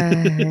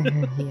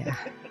 Yeah.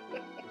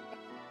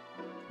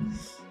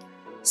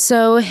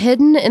 So,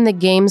 hidden in the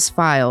game's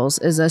files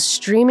is a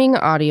streaming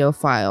audio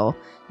file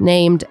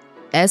named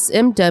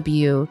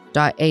smw.ast.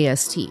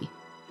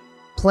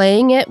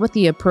 Playing it with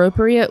the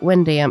appropriate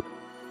Winamp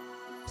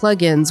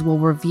plugins will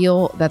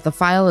reveal that the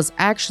file is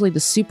actually the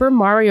Super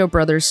Mario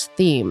Bros.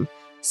 Theme,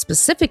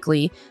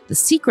 specifically the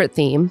secret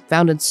theme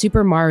found in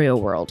Super Mario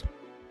World.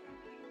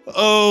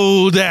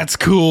 Oh, that's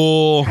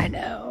cool. I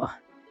know.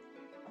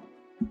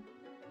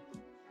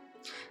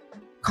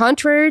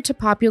 Contrary to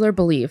popular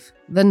belief,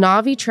 the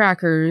Navi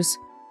Trackers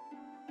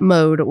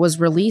mode was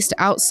released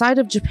outside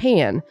of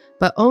Japan,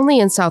 but only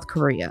in South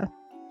Korea.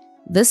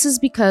 This is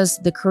because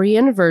the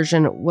Korean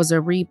version was a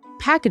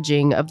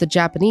repackaging of the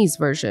Japanese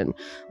version,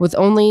 with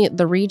only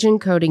the region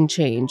coding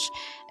changed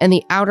and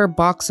the outer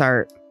box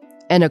art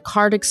and a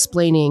card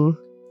explaining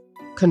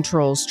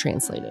controls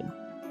translated.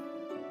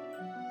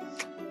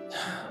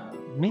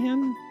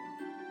 Man.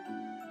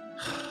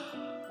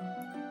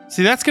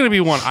 See, that's going to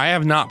be one I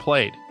have not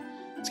played.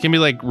 It's going to be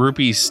like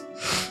Rupee's,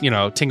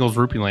 Tingle's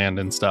Rupee Land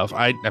and stuff.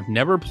 I've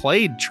never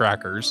played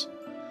Trackers,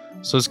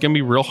 so it's going to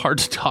be real hard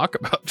to talk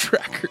about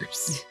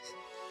Trackers.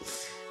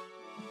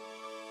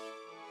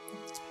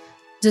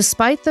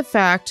 Despite the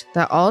fact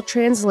that all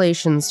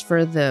translations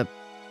for the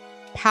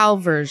PAL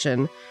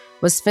version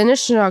was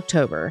finished in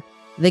October,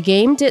 the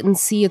game didn't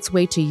see its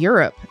way to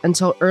Europe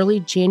until early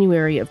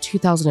January of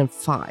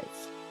 2005.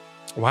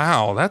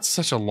 Wow, that's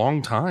such a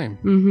long time.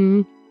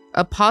 Mm-hmm.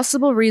 A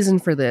possible reason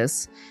for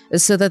this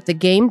is so that the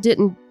game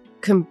didn't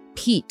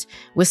compete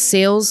with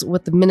sales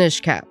with the Minish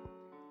Cap,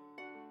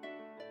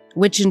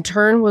 which in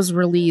turn was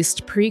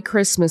released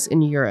pre-Christmas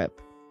in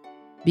Europe,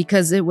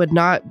 because it would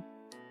not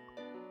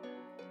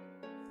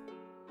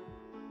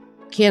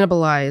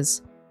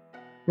cannibalize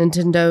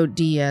Nintendo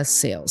DS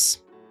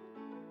sales.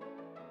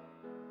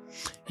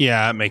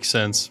 Yeah, it makes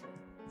sense.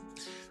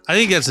 I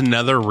think that's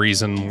another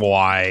reason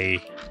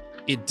why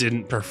it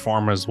didn't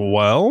perform as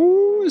well,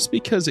 is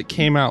because it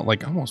came out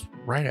like almost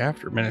right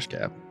after Minish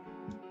Cap.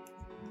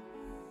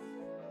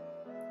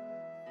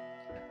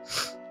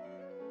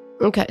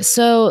 Okay,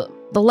 so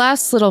the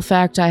last little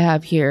fact I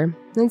have here,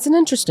 and it's an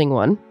interesting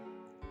one.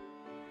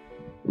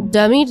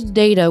 Dummied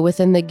data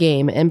within the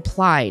game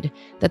implied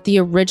that the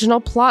original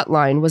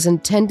plotline was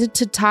intended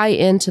to tie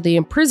into the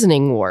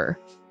imprisoning war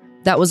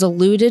that was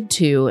alluded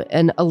to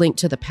in A Link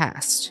to the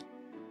Past.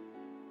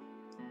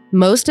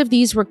 Most of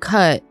these were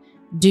cut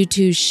due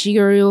to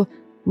Shigeru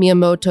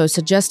Miyamoto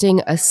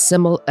suggesting a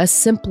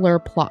simpler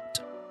plot.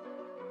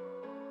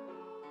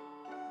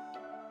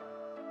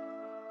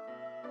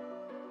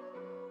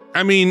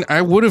 I mean,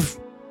 I would have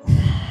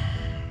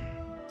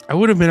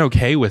been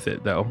okay with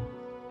it, though.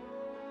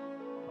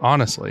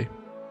 Honestly.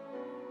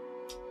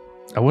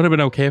 I would have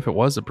been okay if it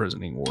was a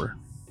prisoning war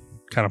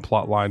kind of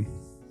plot line.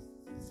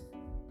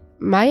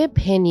 My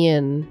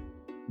opinion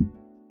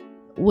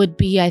would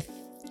be, I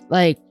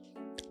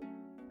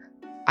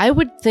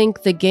would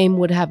think the game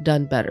would have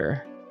done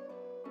better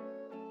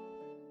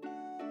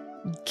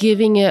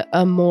giving it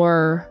a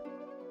more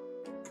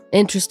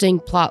interesting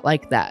plot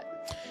like that.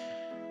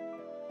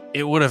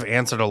 It would have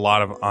answered a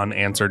lot of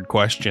unanswered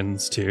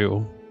questions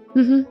too.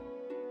 Mm-hmm.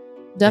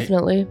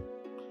 Definitely.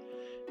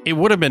 It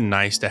would have been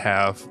nice to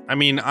have. I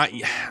mean,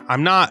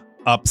 I'm not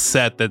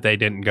upset that they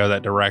didn't go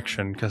that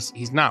direction because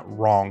he's not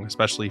wrong,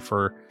 especially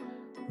for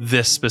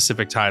this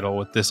specific title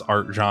with this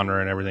art genre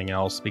and everything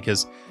else,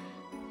 because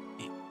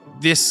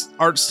this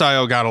art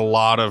style got a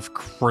lot of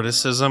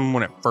criticism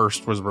when it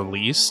first was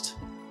released.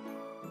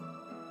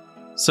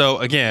 So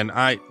again,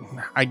 I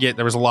get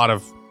there was a lot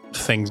of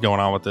things going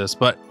on with this,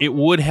 but it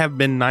would have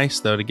been nice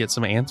though to get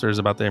some answers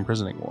about the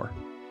imprisoning war.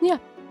 Yeah,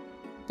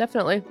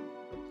 definitely.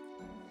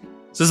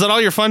 So is that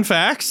all your fun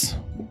facts?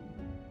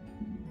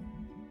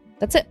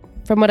 That's it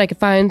from what I could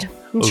find.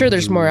 I'm sure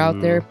there's more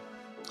out there.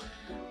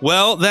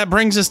 Well, that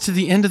brings us to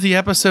the end of the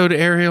episode,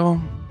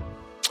 Ariel.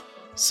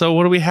 So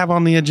what do we have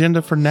on the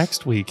agenda for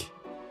next week?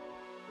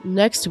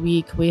 Next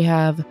week, we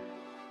have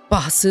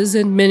bosses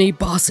and mini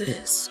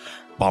bosses.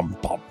 Bum,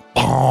 bum,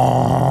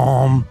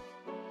 bum.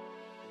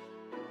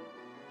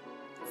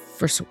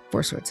 For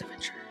Swords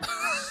Adventure.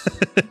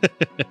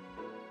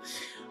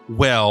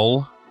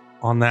 Well,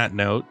 on that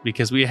note,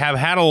 because we have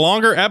had a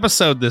longer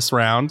episode this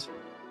round,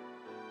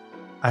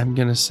 I'm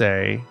going to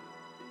say...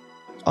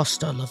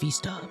 Hasta la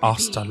vista, baby.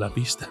 Hasta la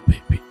vista,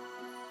 baby.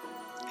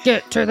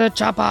 Get to the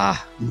chopper.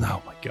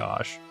 Oh my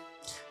gosh.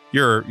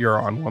 You're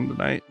on one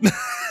tonight.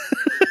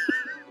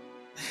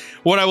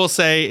 What I will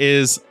say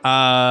is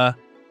I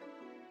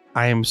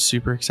am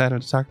super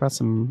excited to talk about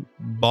some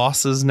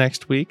bosses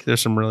next week.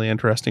 There's some really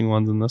interesting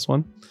ones in this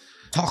one.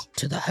 Talk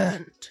to the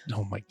hand.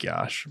 Oh my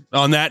gosh.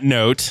 On that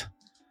note,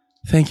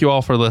 thank you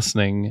all for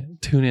listening.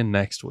 Tune in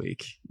next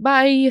week.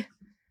 Bye.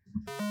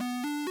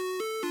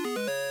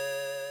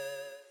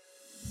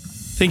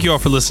 Thank you all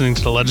for listening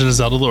to the Legend of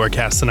Zelda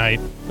Lorecast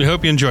tonight. We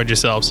hope you enjoyed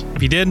yourselves.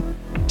 If you did,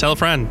 tell a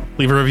friend,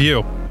 leave a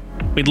review.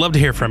 We'd love to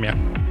hear from you.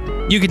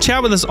 You can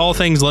chat with us all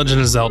things Legend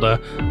of Zelda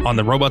on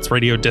the Robots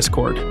Radio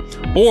Discord,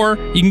 or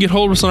you can get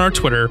hold of us on our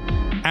Twitter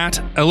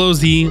at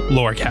LOZ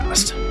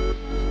Lorecast.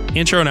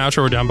 Intro and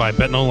outro were done by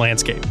Betnol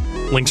Landscape.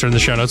 Links are in the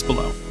show notes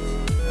below.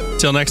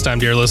 Till next time,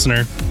 dear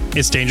listener,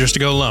 it's dangerous to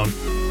go alone.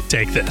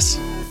 Take this.